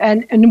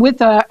 and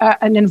with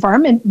an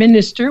environment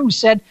minister who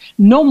said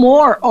no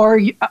more, or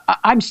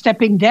I'm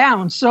stepping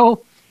down.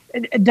 So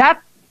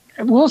that.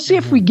 We'll see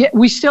if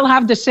we still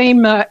have the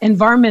same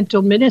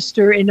environmental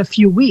minister in a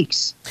few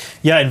weeks.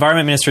 Yeah,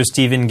 Environment Minister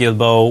Stephen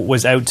Guilbeault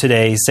was out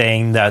today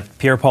saying that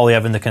Pierre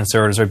Poilievre and the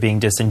Conservatives are being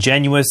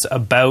disingenuous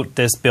about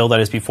this bill that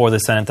is before the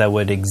Senate that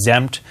would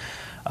exempt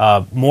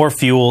more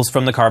fuels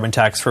from the carbon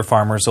tax for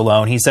farmers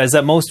alone. He says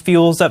that most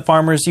fuels that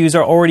farmers use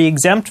are already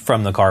exempt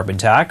from the carbon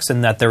tax,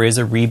 and that there is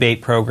a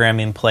rebate program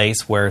in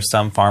place where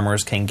some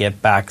farmers can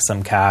get back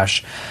some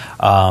cash,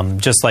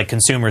 just like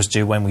consumers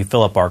do when we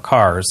fill up our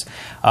cars.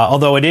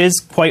 Although it is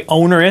quite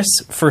onerous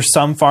for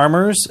some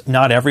farmers,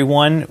 not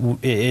everyone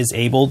is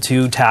able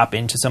to tap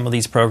into some of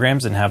these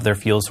programs and have their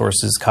fuel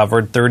sources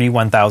covered.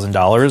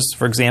 $31,000,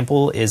 for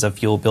example, is a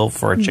fuel bill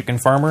for a chicken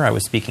farmer. I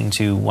was speaking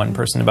to one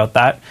person about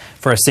that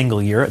for a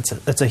single year.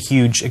 It's a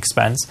huge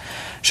expense.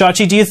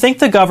 Shachi, do you think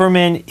the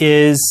government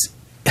is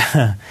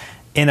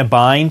in a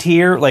bind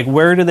here? Like,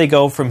 where do they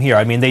go from here?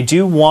 I mean, they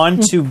do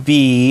want to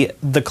be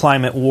the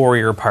climate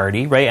warrior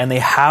party, right? And they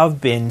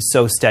have been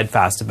so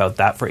steadfast about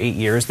that for 8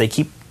 years. They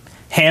keep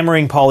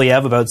hammering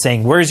Poilievre about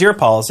saying, where's your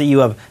policy? You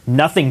have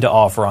nothing to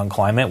offer on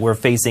climate. We're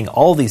facing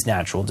all these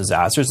natural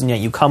disasters, and yet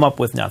you come up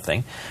with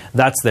nothing.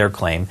 That's their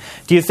claim.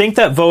 Do you think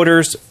that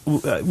voters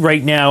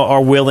right now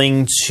are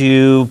willing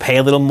to pay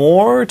a little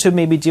more to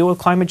maybe deal with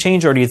climate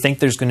change, or do you think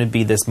there's going to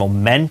be this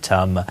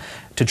momentum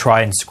to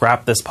try and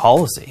scrap this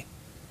policy?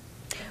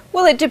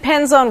 Well, it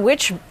depends on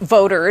which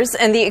voters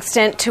and the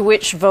extent to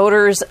which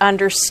voters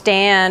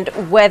understand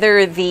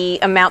whether the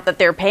amount that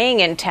they're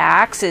paying in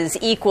tax is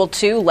equal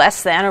to,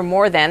 less than, or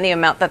more than the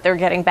amount that they're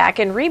getting back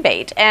in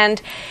rebate.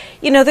 And,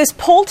 you know, this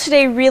poll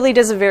today really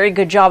does a very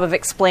good job of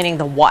explaining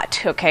the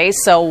what, okay?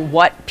 So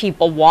what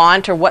people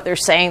want, or what they're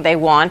saying they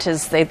want,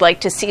 is they'd like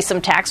to see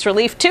some tax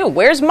relief too.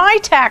 Where's my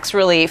tax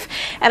relief?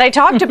 And I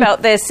talked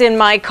about this in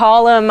my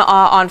column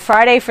on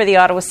Friday for the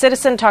Ottawa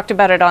Citizen, talked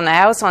about it on the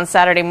House on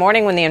Saturday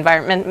morning when the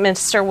Environment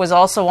Minister was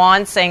also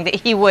on, saying that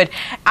he would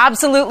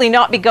absolutely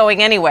not be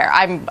going anywhere.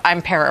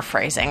 I'm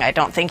paraphrasing. I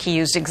don't think he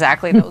used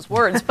exactly those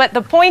words. But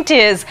the point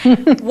is,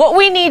 what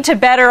we need to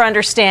better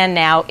understand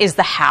now is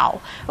the how.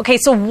 Okay,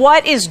 so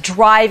what is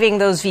driving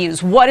those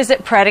views? What is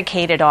it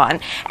predicated on?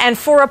 And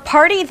for a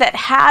party that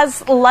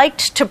has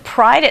liked to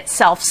pride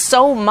itself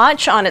so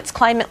much on its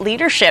climate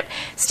leadership,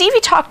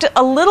 Stevie talked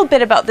a little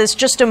bit about this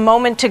just a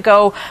moment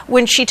ago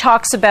when she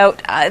talks about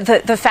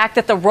the fact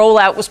that the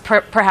rollout was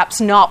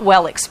perhaps not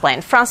well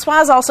explained. From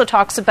Françoise also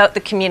talks about the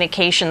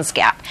communications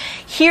gap.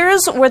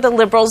 Here's where the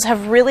Liberals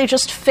have really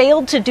just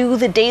failed to do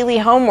the daily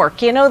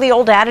homework. You know, the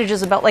old adage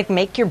is about, like,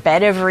 make your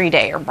bed every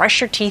day or brush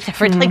your teeth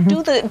every day. Like,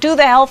 do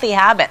the healthy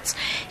habits.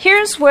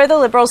 Here's where the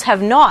Liberals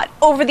have not.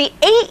 Over the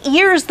 8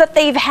 years that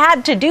they've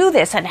had to do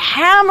this and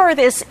hammer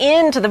this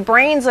into the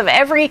brains of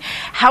every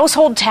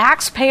household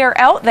taxpayer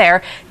out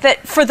there,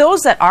 that for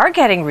those that are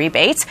getting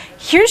rebates,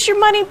 here's your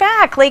money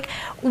back. Like,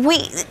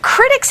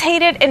 critics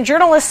hate it and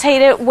journalists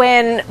hate it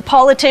when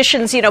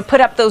politicians, you know,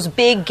 put up those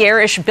big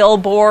garish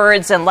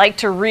billboards and like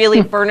to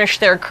really burnish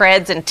their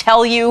creds and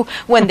tell you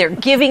when they're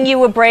giving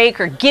you a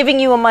break or giving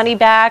you a money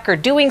back or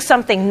doing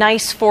something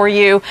nice for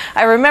you.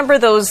 I remember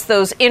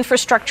those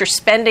infrastructure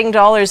spending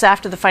dollars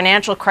after the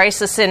financial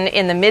crisis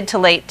in the mid to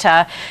late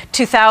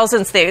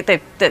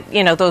 2000s.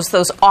 You know,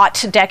 those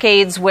aught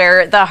decades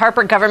where the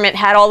Harper government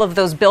had all of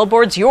those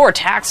billboards, your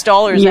tax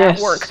dollars at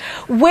work.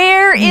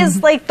 Where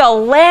is like the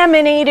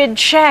laminated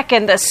check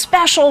and the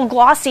special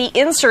glossy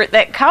insert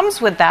that comes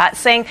with that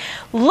saying,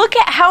 look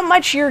at how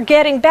much you're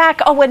getting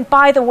back. Oh, and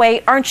by the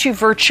way, aren't you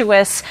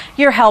virtuous?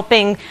 You're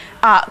helping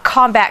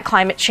combat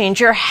climate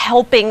change. You're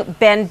helping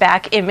bend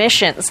back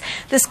emissions.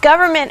 This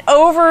government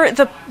over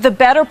the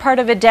better part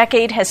of a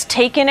decade has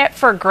taken it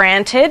for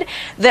granted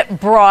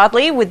that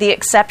broadly, with the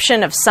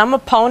exception of some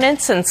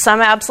opponents and some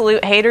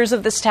absolute haters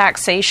of this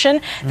taxation,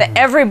 that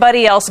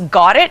everybody else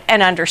got it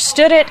and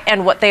understood it.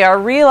 And what they are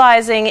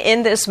realizing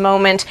in this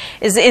moment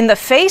is, in the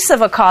face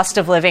of a cost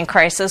of living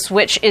crisis,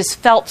 which is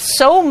felt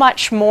so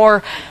much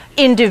more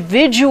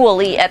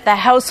individually at the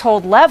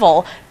household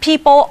level,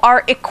 people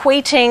are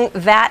equating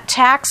that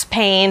tax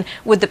pain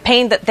with the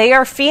pain that they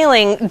are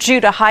feeling due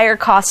to higher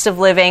cost of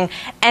living,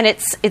 and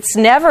it's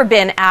never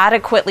been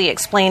adequately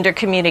explained or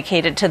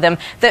communicated to them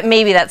that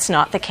maybe that's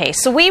not the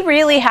case. So we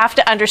really have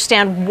to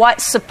understand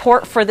what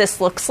support for this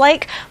looks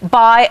like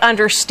by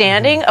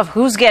understanding of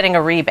who's getting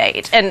a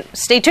rebate, and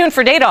stay tuned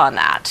for data on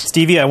that.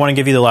 Stevie, I want to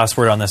give you the last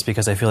word on this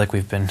because I feel like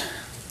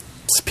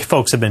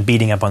folks have been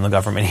beating up on the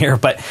government here,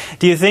 but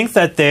do you think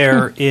that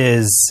there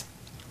is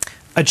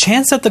a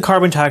chance that the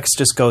carbon tax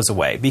just goes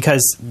away?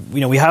 Because,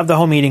 you know, we have the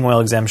home heating oil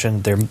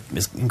exemption. There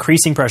is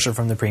increasing pressure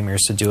from the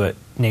premiers to do it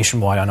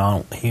nationwide on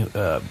all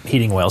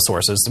heating oil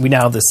sources. We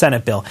now have the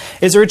Senate bill.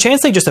 Is there a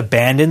chance they just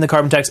abandon the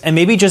carbon tax and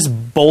maybe just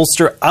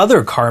bolster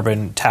other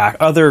carbon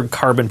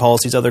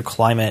policies, other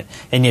climate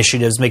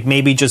initiatives,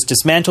 maybe just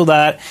dismantle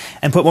that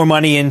and put more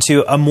money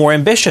into a more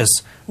ambitious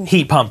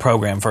heat pump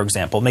program, for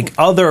example, make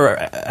other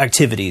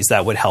activities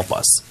that would help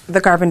us?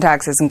 The carbon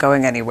tax isn't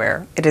going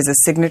anywhere. It is a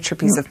signature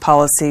piece of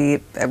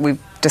policy. We've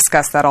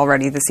discussed that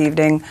already this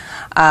evening.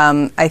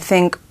 I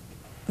think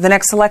the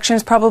next election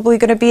is probably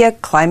going to be a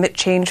climate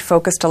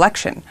change-focused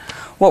election.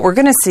 What we're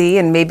going to see,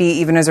 and maybe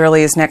even as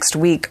early as next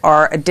week,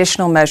 are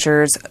additional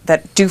measures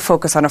that do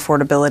focus on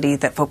affordability,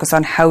 that focus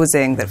on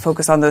housing, that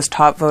focus on those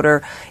top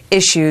voter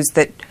issues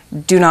that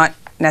do not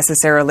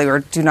necessarily or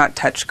do not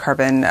touch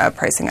carbon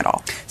pricing at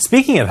all.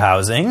 Speaking of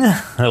housing,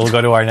 we'll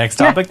go to our next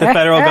topic. The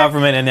federal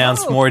government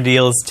announced more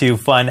deals to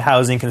fund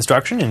housing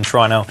construction in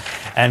Toronto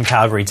and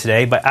Calgary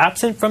today, but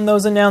absent from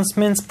those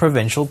announcements,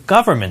 provincial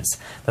governments.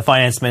 The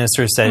finance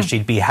minister says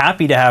she'd be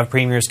happy to have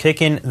premiers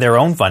kick in their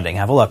own funding.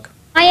 Have a look.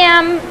 I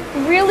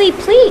am really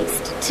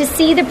pleased to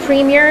see the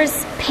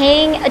premiers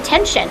paying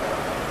attention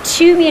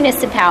to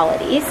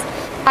municipalities.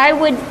 I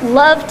would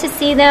love to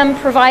see them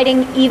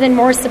providing even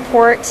more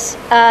support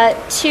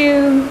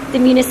to the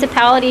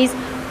municipalities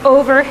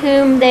over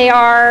whom they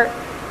are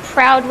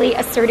proudly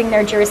asserting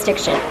their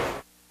jurisdiction.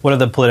 What are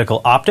the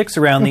political optics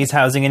around these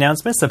housing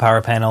announcements? The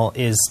Power Panel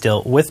is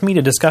still with me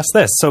to discuss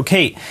this. So,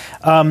 Kate,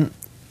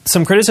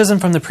 some criticism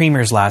from the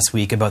premiers last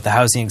week about the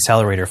Housing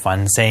Accelerator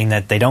Fund, saying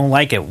that they don't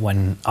like it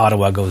when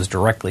Ottawa goes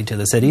directly to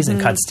the cities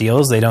and cuts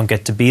deals. They don't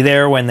get to be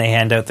there when they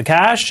hand out the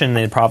cash, and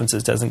the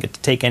provinces doesn't get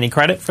to take any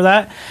credit for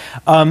that.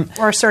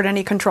 Or assert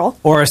any control.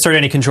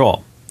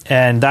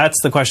 And that's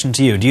the question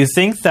to you. Do you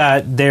think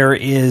that there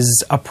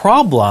is a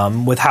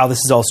problem with how this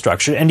is all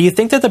structured? And do you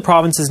think that the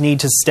provinces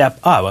need to step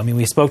up? I mean,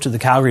 we spoke to the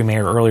Calgary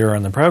mayor earlier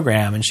in the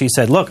program, and she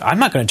said, look, I'm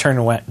not going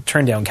to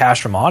turn down cash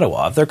from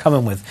Ottawa. If they're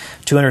coming with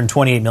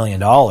 $228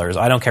 million,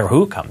 I don't care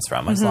who it comes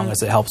from, as long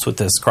as it helps with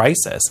this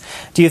crisis.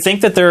 Do you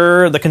think that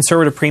the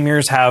Conservative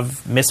premiers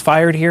have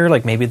misfired here?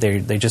 Like maybe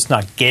they're just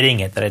not getting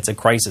it, that it's a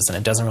crisis and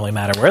it doesn't really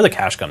matter where the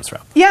cash comes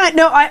from? Yeah,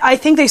 no, I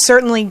think they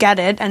certainly get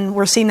it, and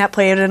we're seeing that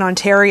play out in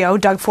Ontario.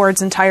 Doug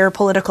Ford's entire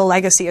political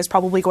legacy is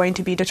probably going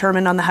to be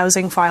determined on the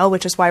housing file,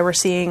 which is why we're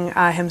seeing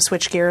him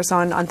switch gears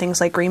on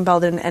things like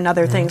Greenbelt and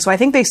other things. So I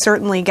think they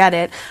certainly get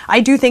it. I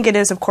do think it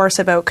is, of course,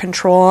 about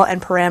control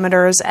and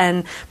parameters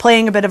and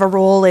playing a bit of a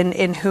role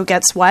in who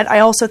gets what. I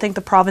also think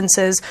the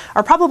provinces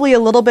are probably a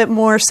little bit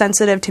more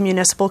sensitive to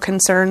municipal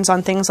concerns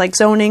on things like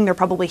zoning. They're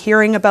probably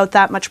hearing about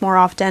that much more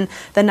often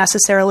than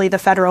necessarily the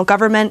federal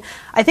government.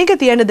 I think at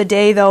the end of the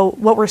day, though,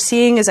 what we're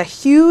seeing is a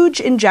huge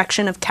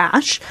injection of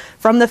cash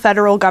from the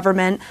federal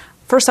government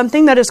for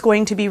something that is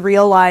going to be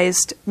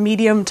realized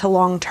medium to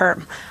long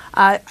term.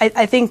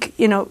 I think,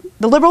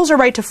 the Liberals are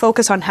right to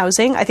focus on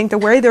housing. I think the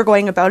way they're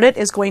going about it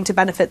is going to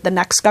benefit the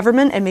next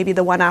government and maybe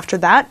the one after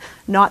that,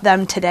 not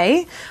them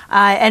today.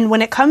 And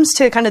when it comes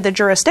to kind of the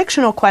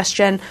jurisdictional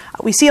question,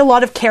 we see a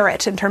lot of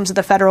carrot in terms of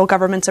the federal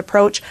government's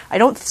approach. I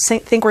don't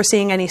think we're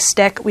seeing any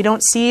stick. We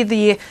don't see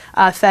the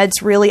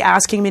feds really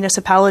asking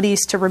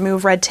municipalities to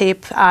remove red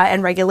tape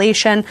and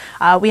regulation.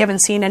 We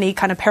haven't seen any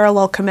kind of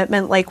parallel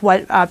commitment like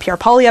what Pierre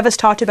Poilievre has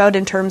talked about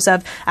in terms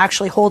of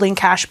actually holding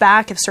cash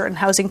back if certain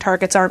housing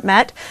targets aren't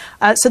met.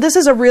 So this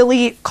is a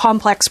really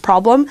complex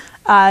problem.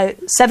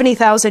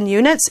 70,000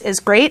 units is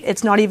great.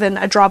 It's not even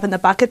a drop in the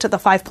bucket to the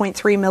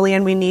 5.3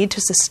 million we need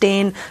to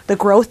sustain the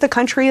growth the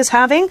country is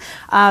having.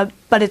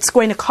 But it's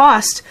going to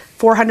cost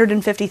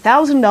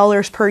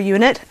 $450,000 per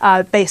unit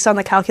based on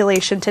the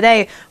calculation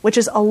today, which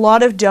is a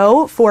lot of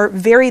dough for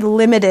very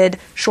limited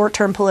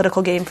short-term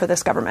political gain for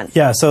this government.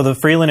 Yeah, so the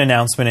Freeland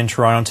announcement in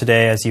Toronto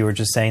today, as you were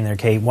just saying there,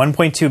 Kate,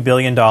 $1.2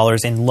 billion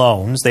in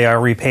loans. They are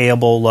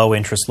repayable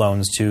low-interest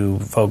loans to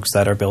folks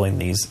that are building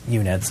these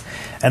units.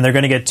 And they're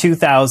going to get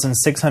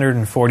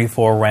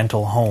 2,644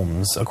 rental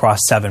homes across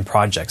 7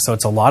 projects. So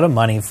it's a lot of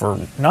money for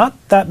not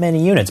that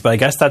many units, but I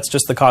guess that's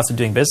just the cost of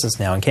doing business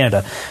now in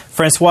Canada.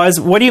 Francoise,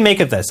 what do you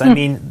make of this? I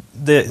mean,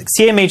 the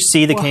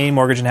CMHC, the Canadian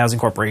Mortgage and Housing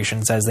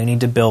Corporation, says they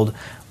need to build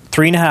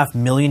 3.5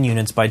 million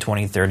units by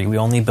 2030. We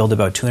only build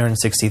about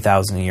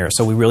 260,000 a year.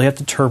 So we really have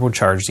to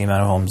turbocharge the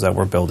amount of homes that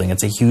we're building.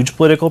 It's a huge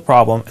political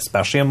problem,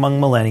 especially among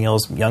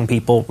millennials. Young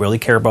people really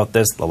care about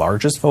this. The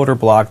largest voter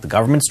bloc. The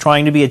government's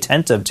trying to be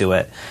attentive to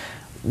it.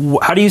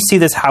 How do you see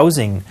this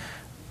housing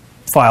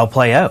file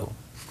play out?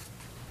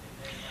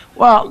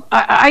 Well,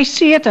 I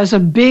see it as a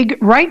big,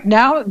 right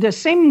now, the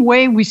same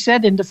way we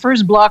said in the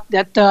first block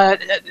that the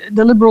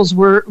Liberals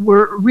were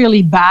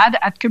really bad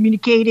at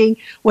communicating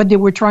what they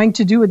were trying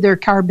to do with their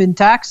carbon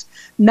tax.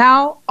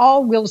 Now,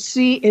 all we'll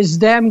see is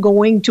them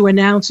going to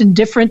announce in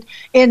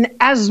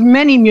as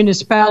many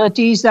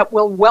municipalities that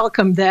will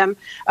welcome them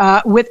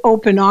with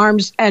open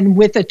arms and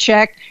with a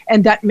check.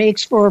 And that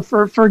makes for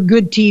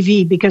good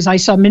TV, because I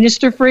saw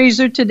Minister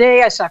Fraser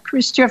today. I saw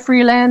Chrystia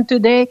Freeland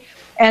today.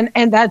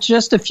 And that's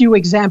just a few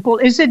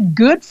examples. Is it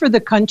good for the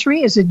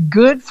country? Is it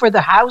good for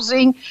the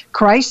housing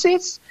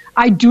crisis?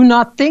 I do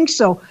not think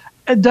so.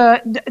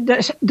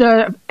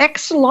 The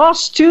ex-law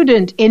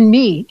student in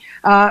me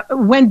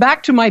went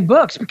back to my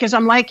books, because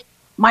I'm like,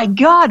 my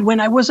God, when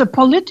I was a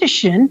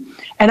politician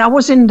and I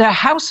was in the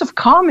House of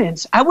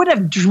Commons, I would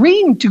have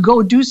dreamed to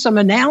go do some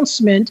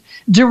announcement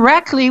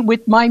directly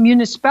with my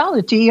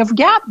municipality of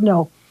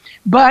Gatineau.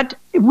 But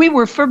we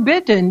were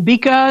forbidden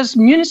because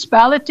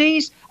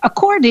municipalities,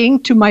 according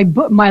to my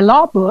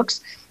law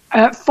books,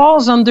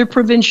 falls under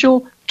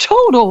provincial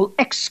total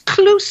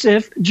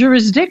exclusive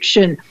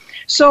jurisdiction.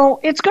 So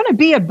it's going to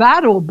be a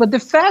battle, but the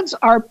feds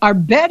are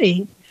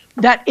betting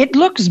that it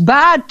looks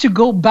bad to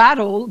go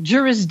battle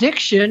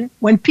jurisdiction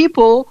when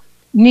people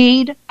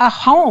need a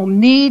home,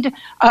 need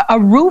a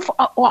roof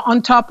on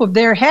top of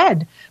their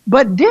head.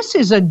 But this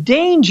is a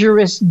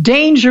dangerous,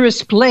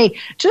 dangerous play.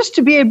 Just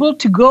to be able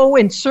to go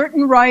in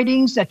certain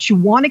ridings that you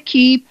want to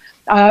keep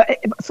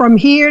from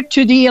here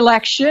to the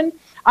election,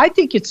 I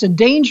think it's a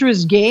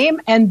dangerous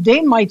game, and they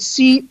might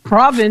see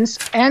province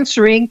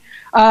answering,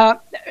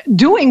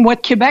 doing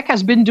what Quebec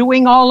has been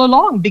doing all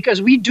along,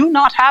 because we do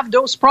not have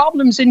those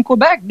problems in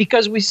Quebec,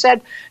 because we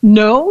said,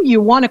 no, you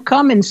want to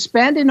come and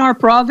spend in our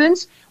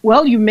province?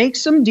 Well, you make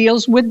some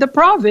deals with the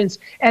province.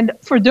 And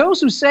for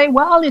those who say,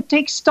 well, it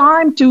takes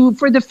time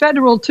for the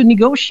federal to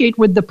negotiate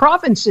with the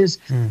provinces,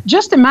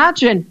 just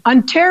imagine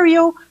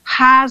Ontario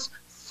has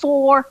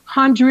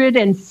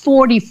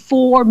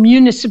 444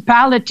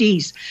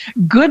 municipalities.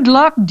 Good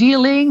luck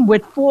dealing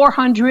with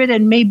 400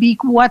 and maybe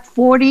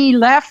 40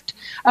 left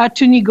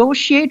to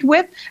negotiate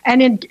with.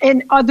 And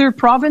in other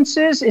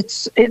provinces,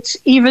 it's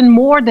even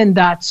more than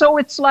that. So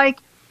it's like,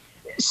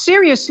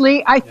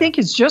 seriously, I think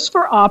it's just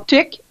for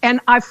optic, and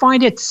I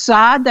find it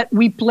sad that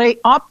we play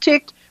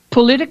optic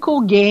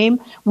political game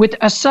with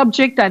a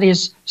subject that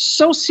is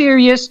so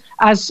serious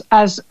as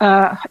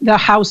the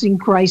housing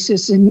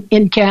crisis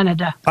in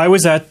Canada. I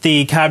was at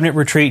the cabinet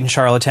retreat in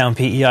Charlottetown,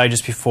 PEI,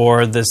 just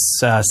before this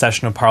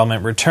session of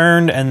Parliament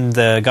returned, and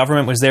the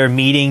government was there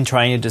meeting,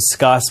 trying to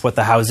discuss what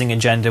the housing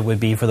agenda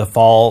would be for the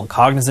fall,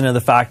 cognizant of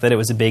the fact that it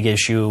was a big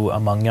issue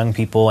among young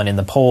people and in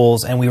the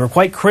polls, and we were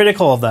quite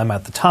critical of them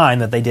at the time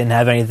that they didn't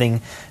have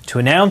anything to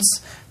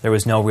announce. There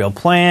was no real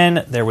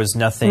plan. There was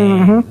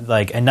nothing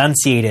like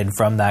enunciated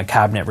from that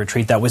cabinet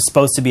retreat that was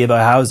supposed to be about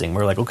housing.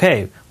 We're like,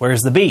 okay,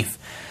 where's the beef?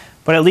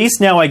 But at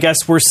least now I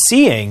guess we're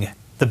seeing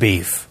the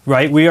beef,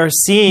 right? We are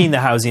seeing the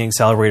Housing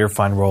Accelerator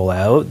Fund roll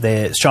out.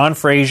 Sean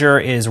Fraser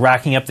is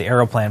racking up the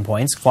Aeroplan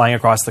points, flying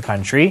across the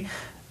country,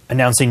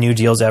 announcing new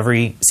deals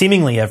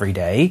seemingly every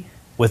day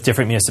with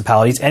different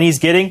municipalities, and he's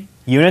getting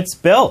units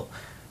built.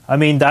 I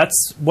mean,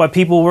 that's what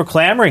people were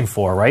clamoring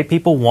for, right?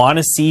 People want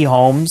to see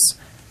homes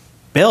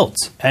built,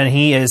 and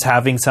he is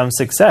having some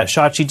success.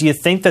 Shachi, do you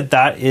think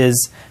that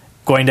is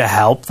going to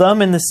help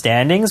them in the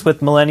standings with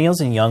millennials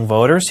and young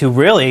voters who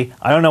really,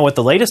 I don't know what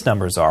the latest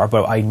numbers are,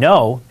 but I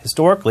know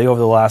historically over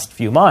the last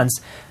few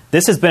months,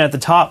 this has been at the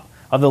top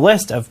of the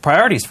list of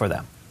priorities for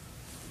them.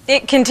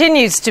 It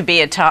continues to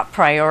be a top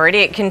priority.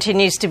 It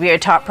continues to be a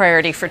top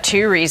priority for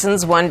two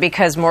reasons. One,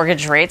 because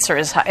mortgage rates are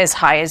as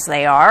high as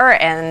they are,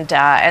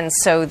 and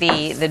so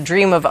the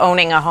dream of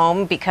owning a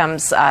home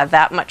becomes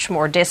that much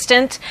more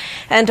distant.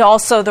 And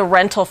also the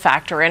rental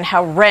factor and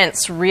how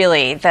rents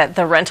really, that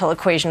the rental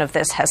equation of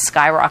this has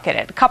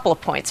skyrocketed. A couple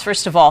of points.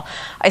 First of all,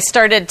 I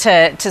started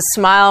to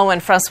smile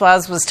when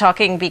Françoise was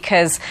talking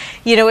because,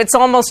 it's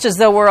almost as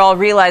though we're all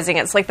realizing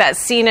it's like that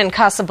scene in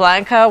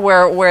Casablanca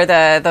where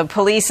the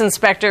police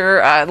inspector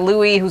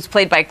Louis, who's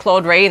played by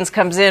Claude Rains,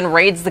 comes in,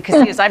 raids the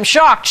casinos. I'm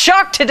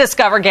shocked to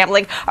discover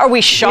gambling. Are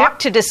we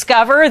shocked to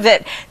discover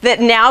that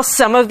now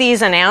some of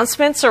these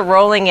announcements are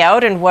rolling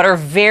out in what are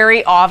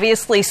very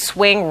obviously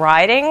swing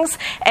ridings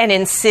and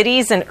in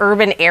cities and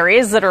urban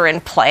areas that are in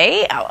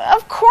play?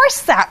 Of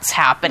course that's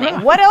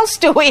happening. What else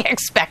do we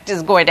expect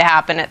is going to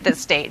happen at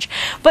this stage?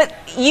 But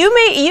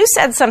you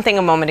said something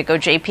a moment ago,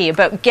 JP,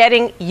 about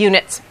getting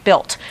units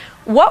built.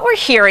 What we're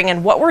hearing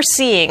and what we're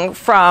seeing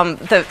from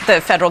the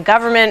federal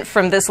government,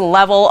 from this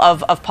level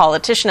of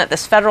politician at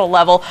this federal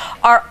level,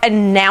 are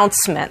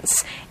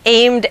announcements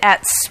aimed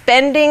at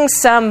spending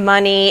some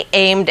money,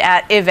 aimed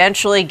at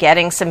eventually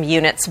getting some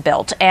units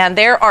built. And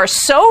there are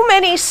so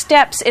many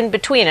steps in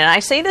between. And I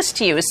say this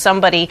to you as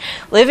somebody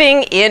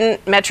living in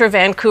Metro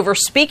Vancouver,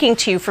 speaking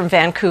to you from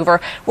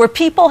Vancouver, where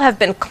people have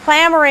been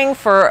clamoring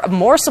for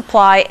more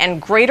supply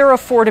and greater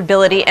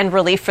affordability and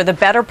relief for the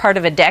better part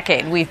of a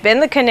decade. We've been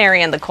the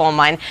canary in the coal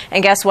mine,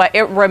 and guess what?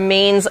 It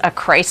remains a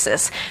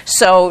crisis.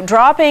 So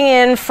dropping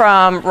in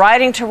from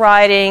riding to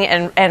riding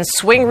and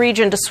swing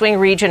region to swing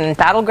region and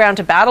battleground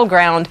to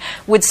battleground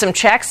with some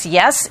checks,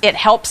 yes, it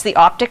helps the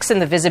optics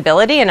and the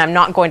visibility, and I'm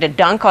not going to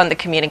dunk on the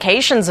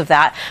communications of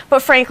that.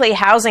 But frankly,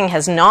 housing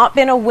has not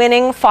been a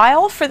winning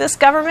file for this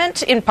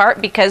government, in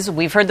part because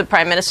we've heard the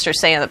Prime Minister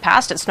say in the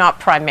past it's not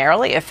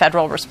primarily a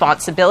federal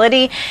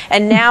responsibility,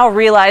 and now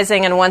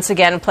realizing and once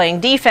again playing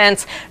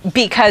defense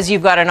because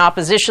you've got an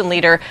opposition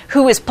leader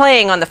who is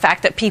playing on the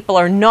fact that people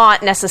are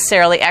not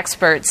necessarily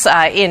experts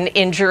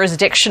in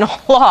jurisdictional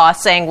law,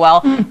 saying,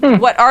 well,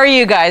 what are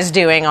you guys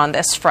doing on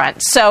this front?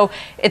 So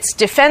it's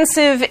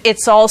defensive.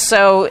 It's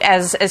also,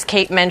 as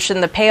Kate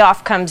mentioned, the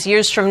payoff comes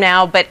years from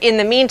now. But in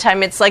the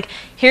meantime, it's like,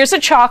 here's a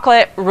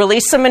chocolate,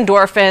 release some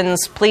endorphins.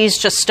 Please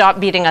just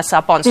stop beating us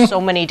up on so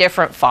many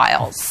different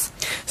files.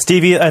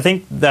 Stevie, I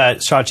think that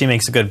Shachi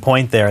makes a good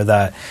point there,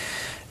 that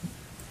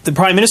the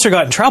Prime Minister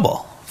got in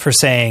trouble for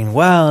saying,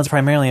 well, it's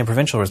primarily a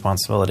provincial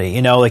responsibility.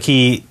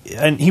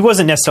 He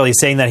wasn't necessarily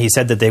saying that. He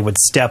said that they would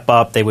step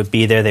up, they would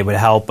be there, they would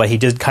help, but he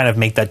did kind of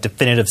make that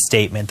definitive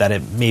statement that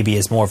it maybe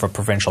is more of a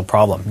provincial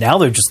problem. Now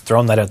they're just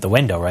throwing that out the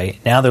window,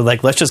 right? Now they're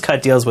like, let's just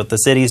cut deals with the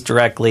cities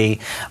directly.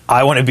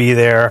 I want to be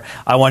there.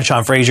 I want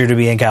Sean Fraser to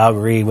be in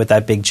Calgary with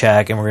that big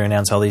check, and we're going to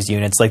announce all these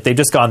units. Like, they've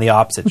just gone the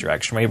opposite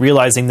direction, right?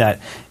 Realizing that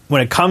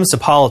when it comes to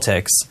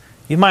politics,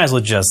 you might as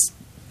well just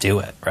do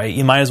it, right?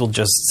 You might as well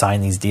just sign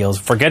these deals.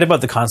 Forget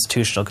about the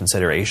constitutional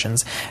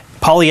considerations.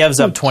 Poilievre's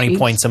up 20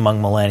 points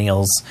among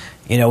millennials.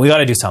 We got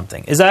to do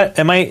something. Is that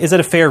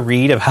a fair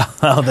read of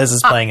how this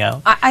is playing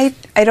out? I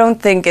don't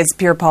think it's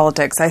pure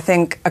politics. I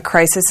think a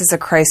crisis is a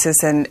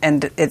crisis, and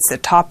it's a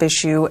top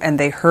issue, and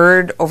they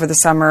heard over the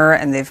summer,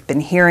 and they've been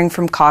hearing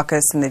from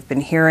caucus, and they've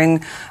been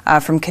hearing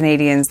from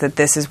Canadians that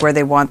this is where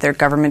they want their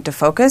government to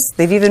focus.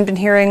 They've even been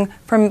hearing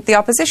from the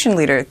opposition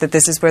leader that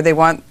this is where they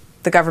want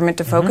the government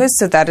to focus,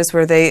 so that is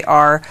where they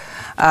are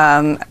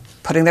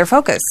putting their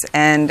focus.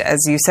 And as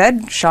you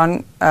said,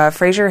 Sean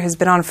Fraser has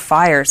been on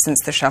fire since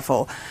the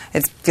shuffle.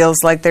 It feels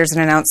like there's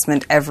an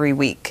announcement every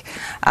week.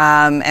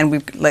 And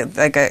we've,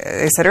 like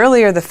I said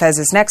earlier, the Fez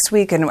is next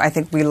week, and I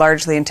think we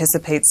largely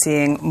anticipate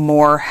seeing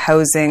more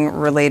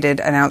housing-related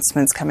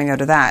announcements coming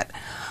out of that.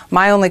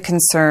 My only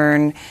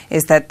concern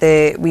is that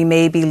we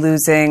may be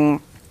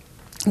losing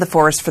the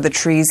forest for the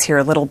trees here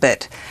a little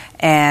bit.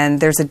 And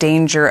there's a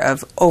danger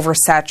of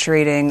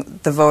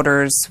oversaturating the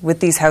voters with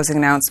these housing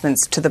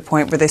announcements to the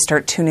point where they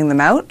start tuning them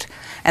out,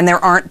 and there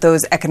aren't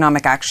those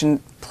economic action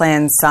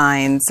plan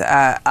signs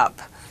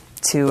up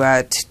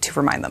to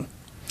remind them.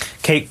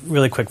 Kate,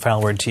 really quick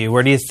final word to you.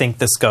 Where do you think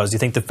this goes? Do you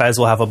think the Feds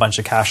will have a bunch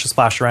of cash to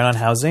splash around on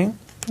housing?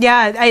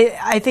 Yeah,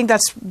 I think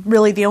that's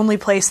really the only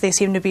place they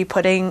seem to be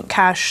putting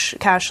cash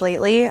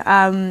lately.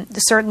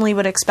 Certainly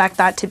would expect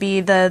that to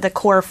be the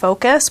core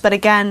focus. But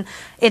again,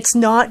 it's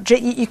not,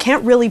 you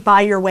can't really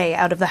buy your way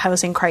out of the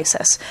housing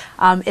crisis.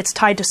 It's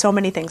tied to so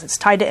many things. It's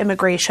tied to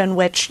immigration,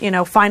 which,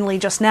 finally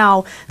just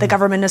now the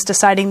government is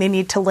deciding they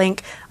need to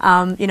link,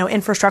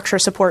 infrastructure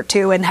support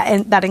to,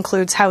 and that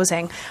includes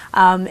housing.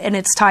 And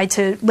it's tied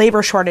to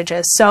labor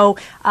shortages. So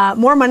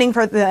more money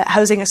for the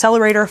Housing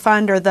Accelerator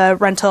Fund or the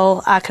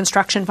Rental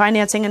Construction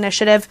Financing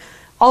Initiative.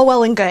 all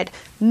well and good,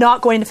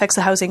 not going to fix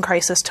the housing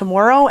crisis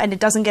tomorrow, and it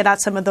doesn't get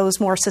at some of those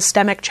more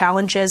systemic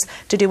challenges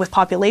to do with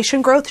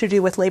population growth, to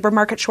do with labor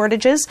market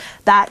shortages.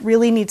 That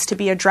really needs to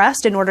be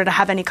addressed in order to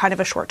have any kind of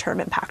a short-term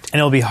impact. And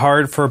it'll be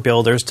hard for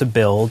builders to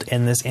build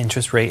in this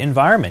interest rate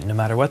environment, no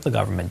matter what the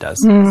government does.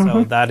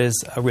 So that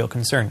is a real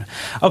concern.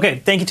 Okay,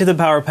 thank you to the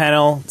Power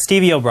Panel,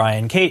 Stevie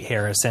O'Brien, Kate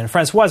Harrison,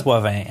 Francoise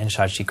Boivin, and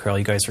Shachi Curl.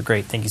 You guys are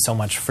great. Thank you so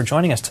much for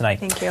joining us tonight.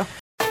 Thank you.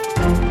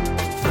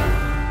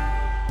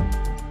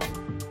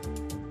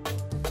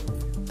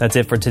 That's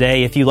it for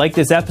today. If you like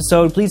this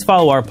episode, please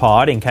follow our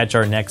pod and catch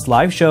our next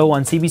live show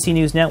on CBC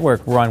News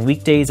Network. We're on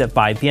weekdays at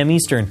 5 p.m.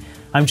 Eastern.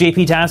 I'm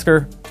JP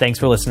Tasker. Thanks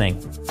for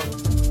listening.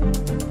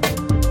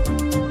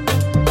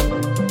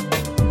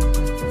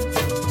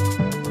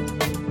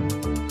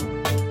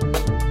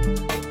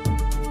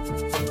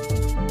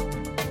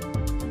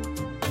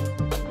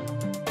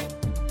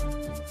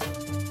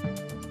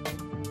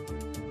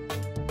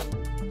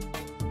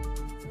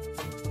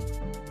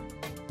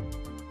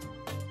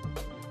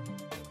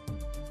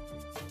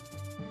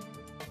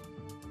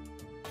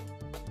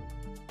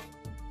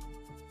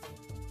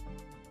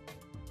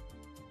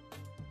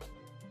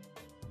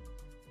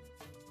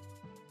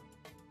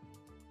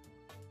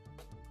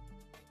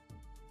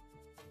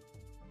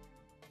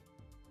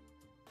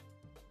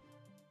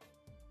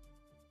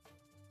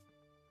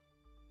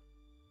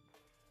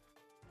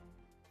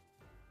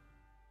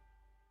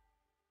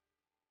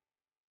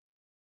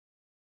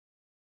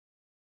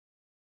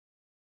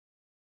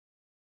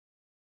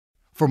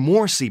 For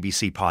more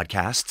CBC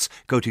podcasts,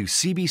 go to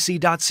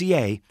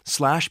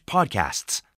cbc.ca/podcasts.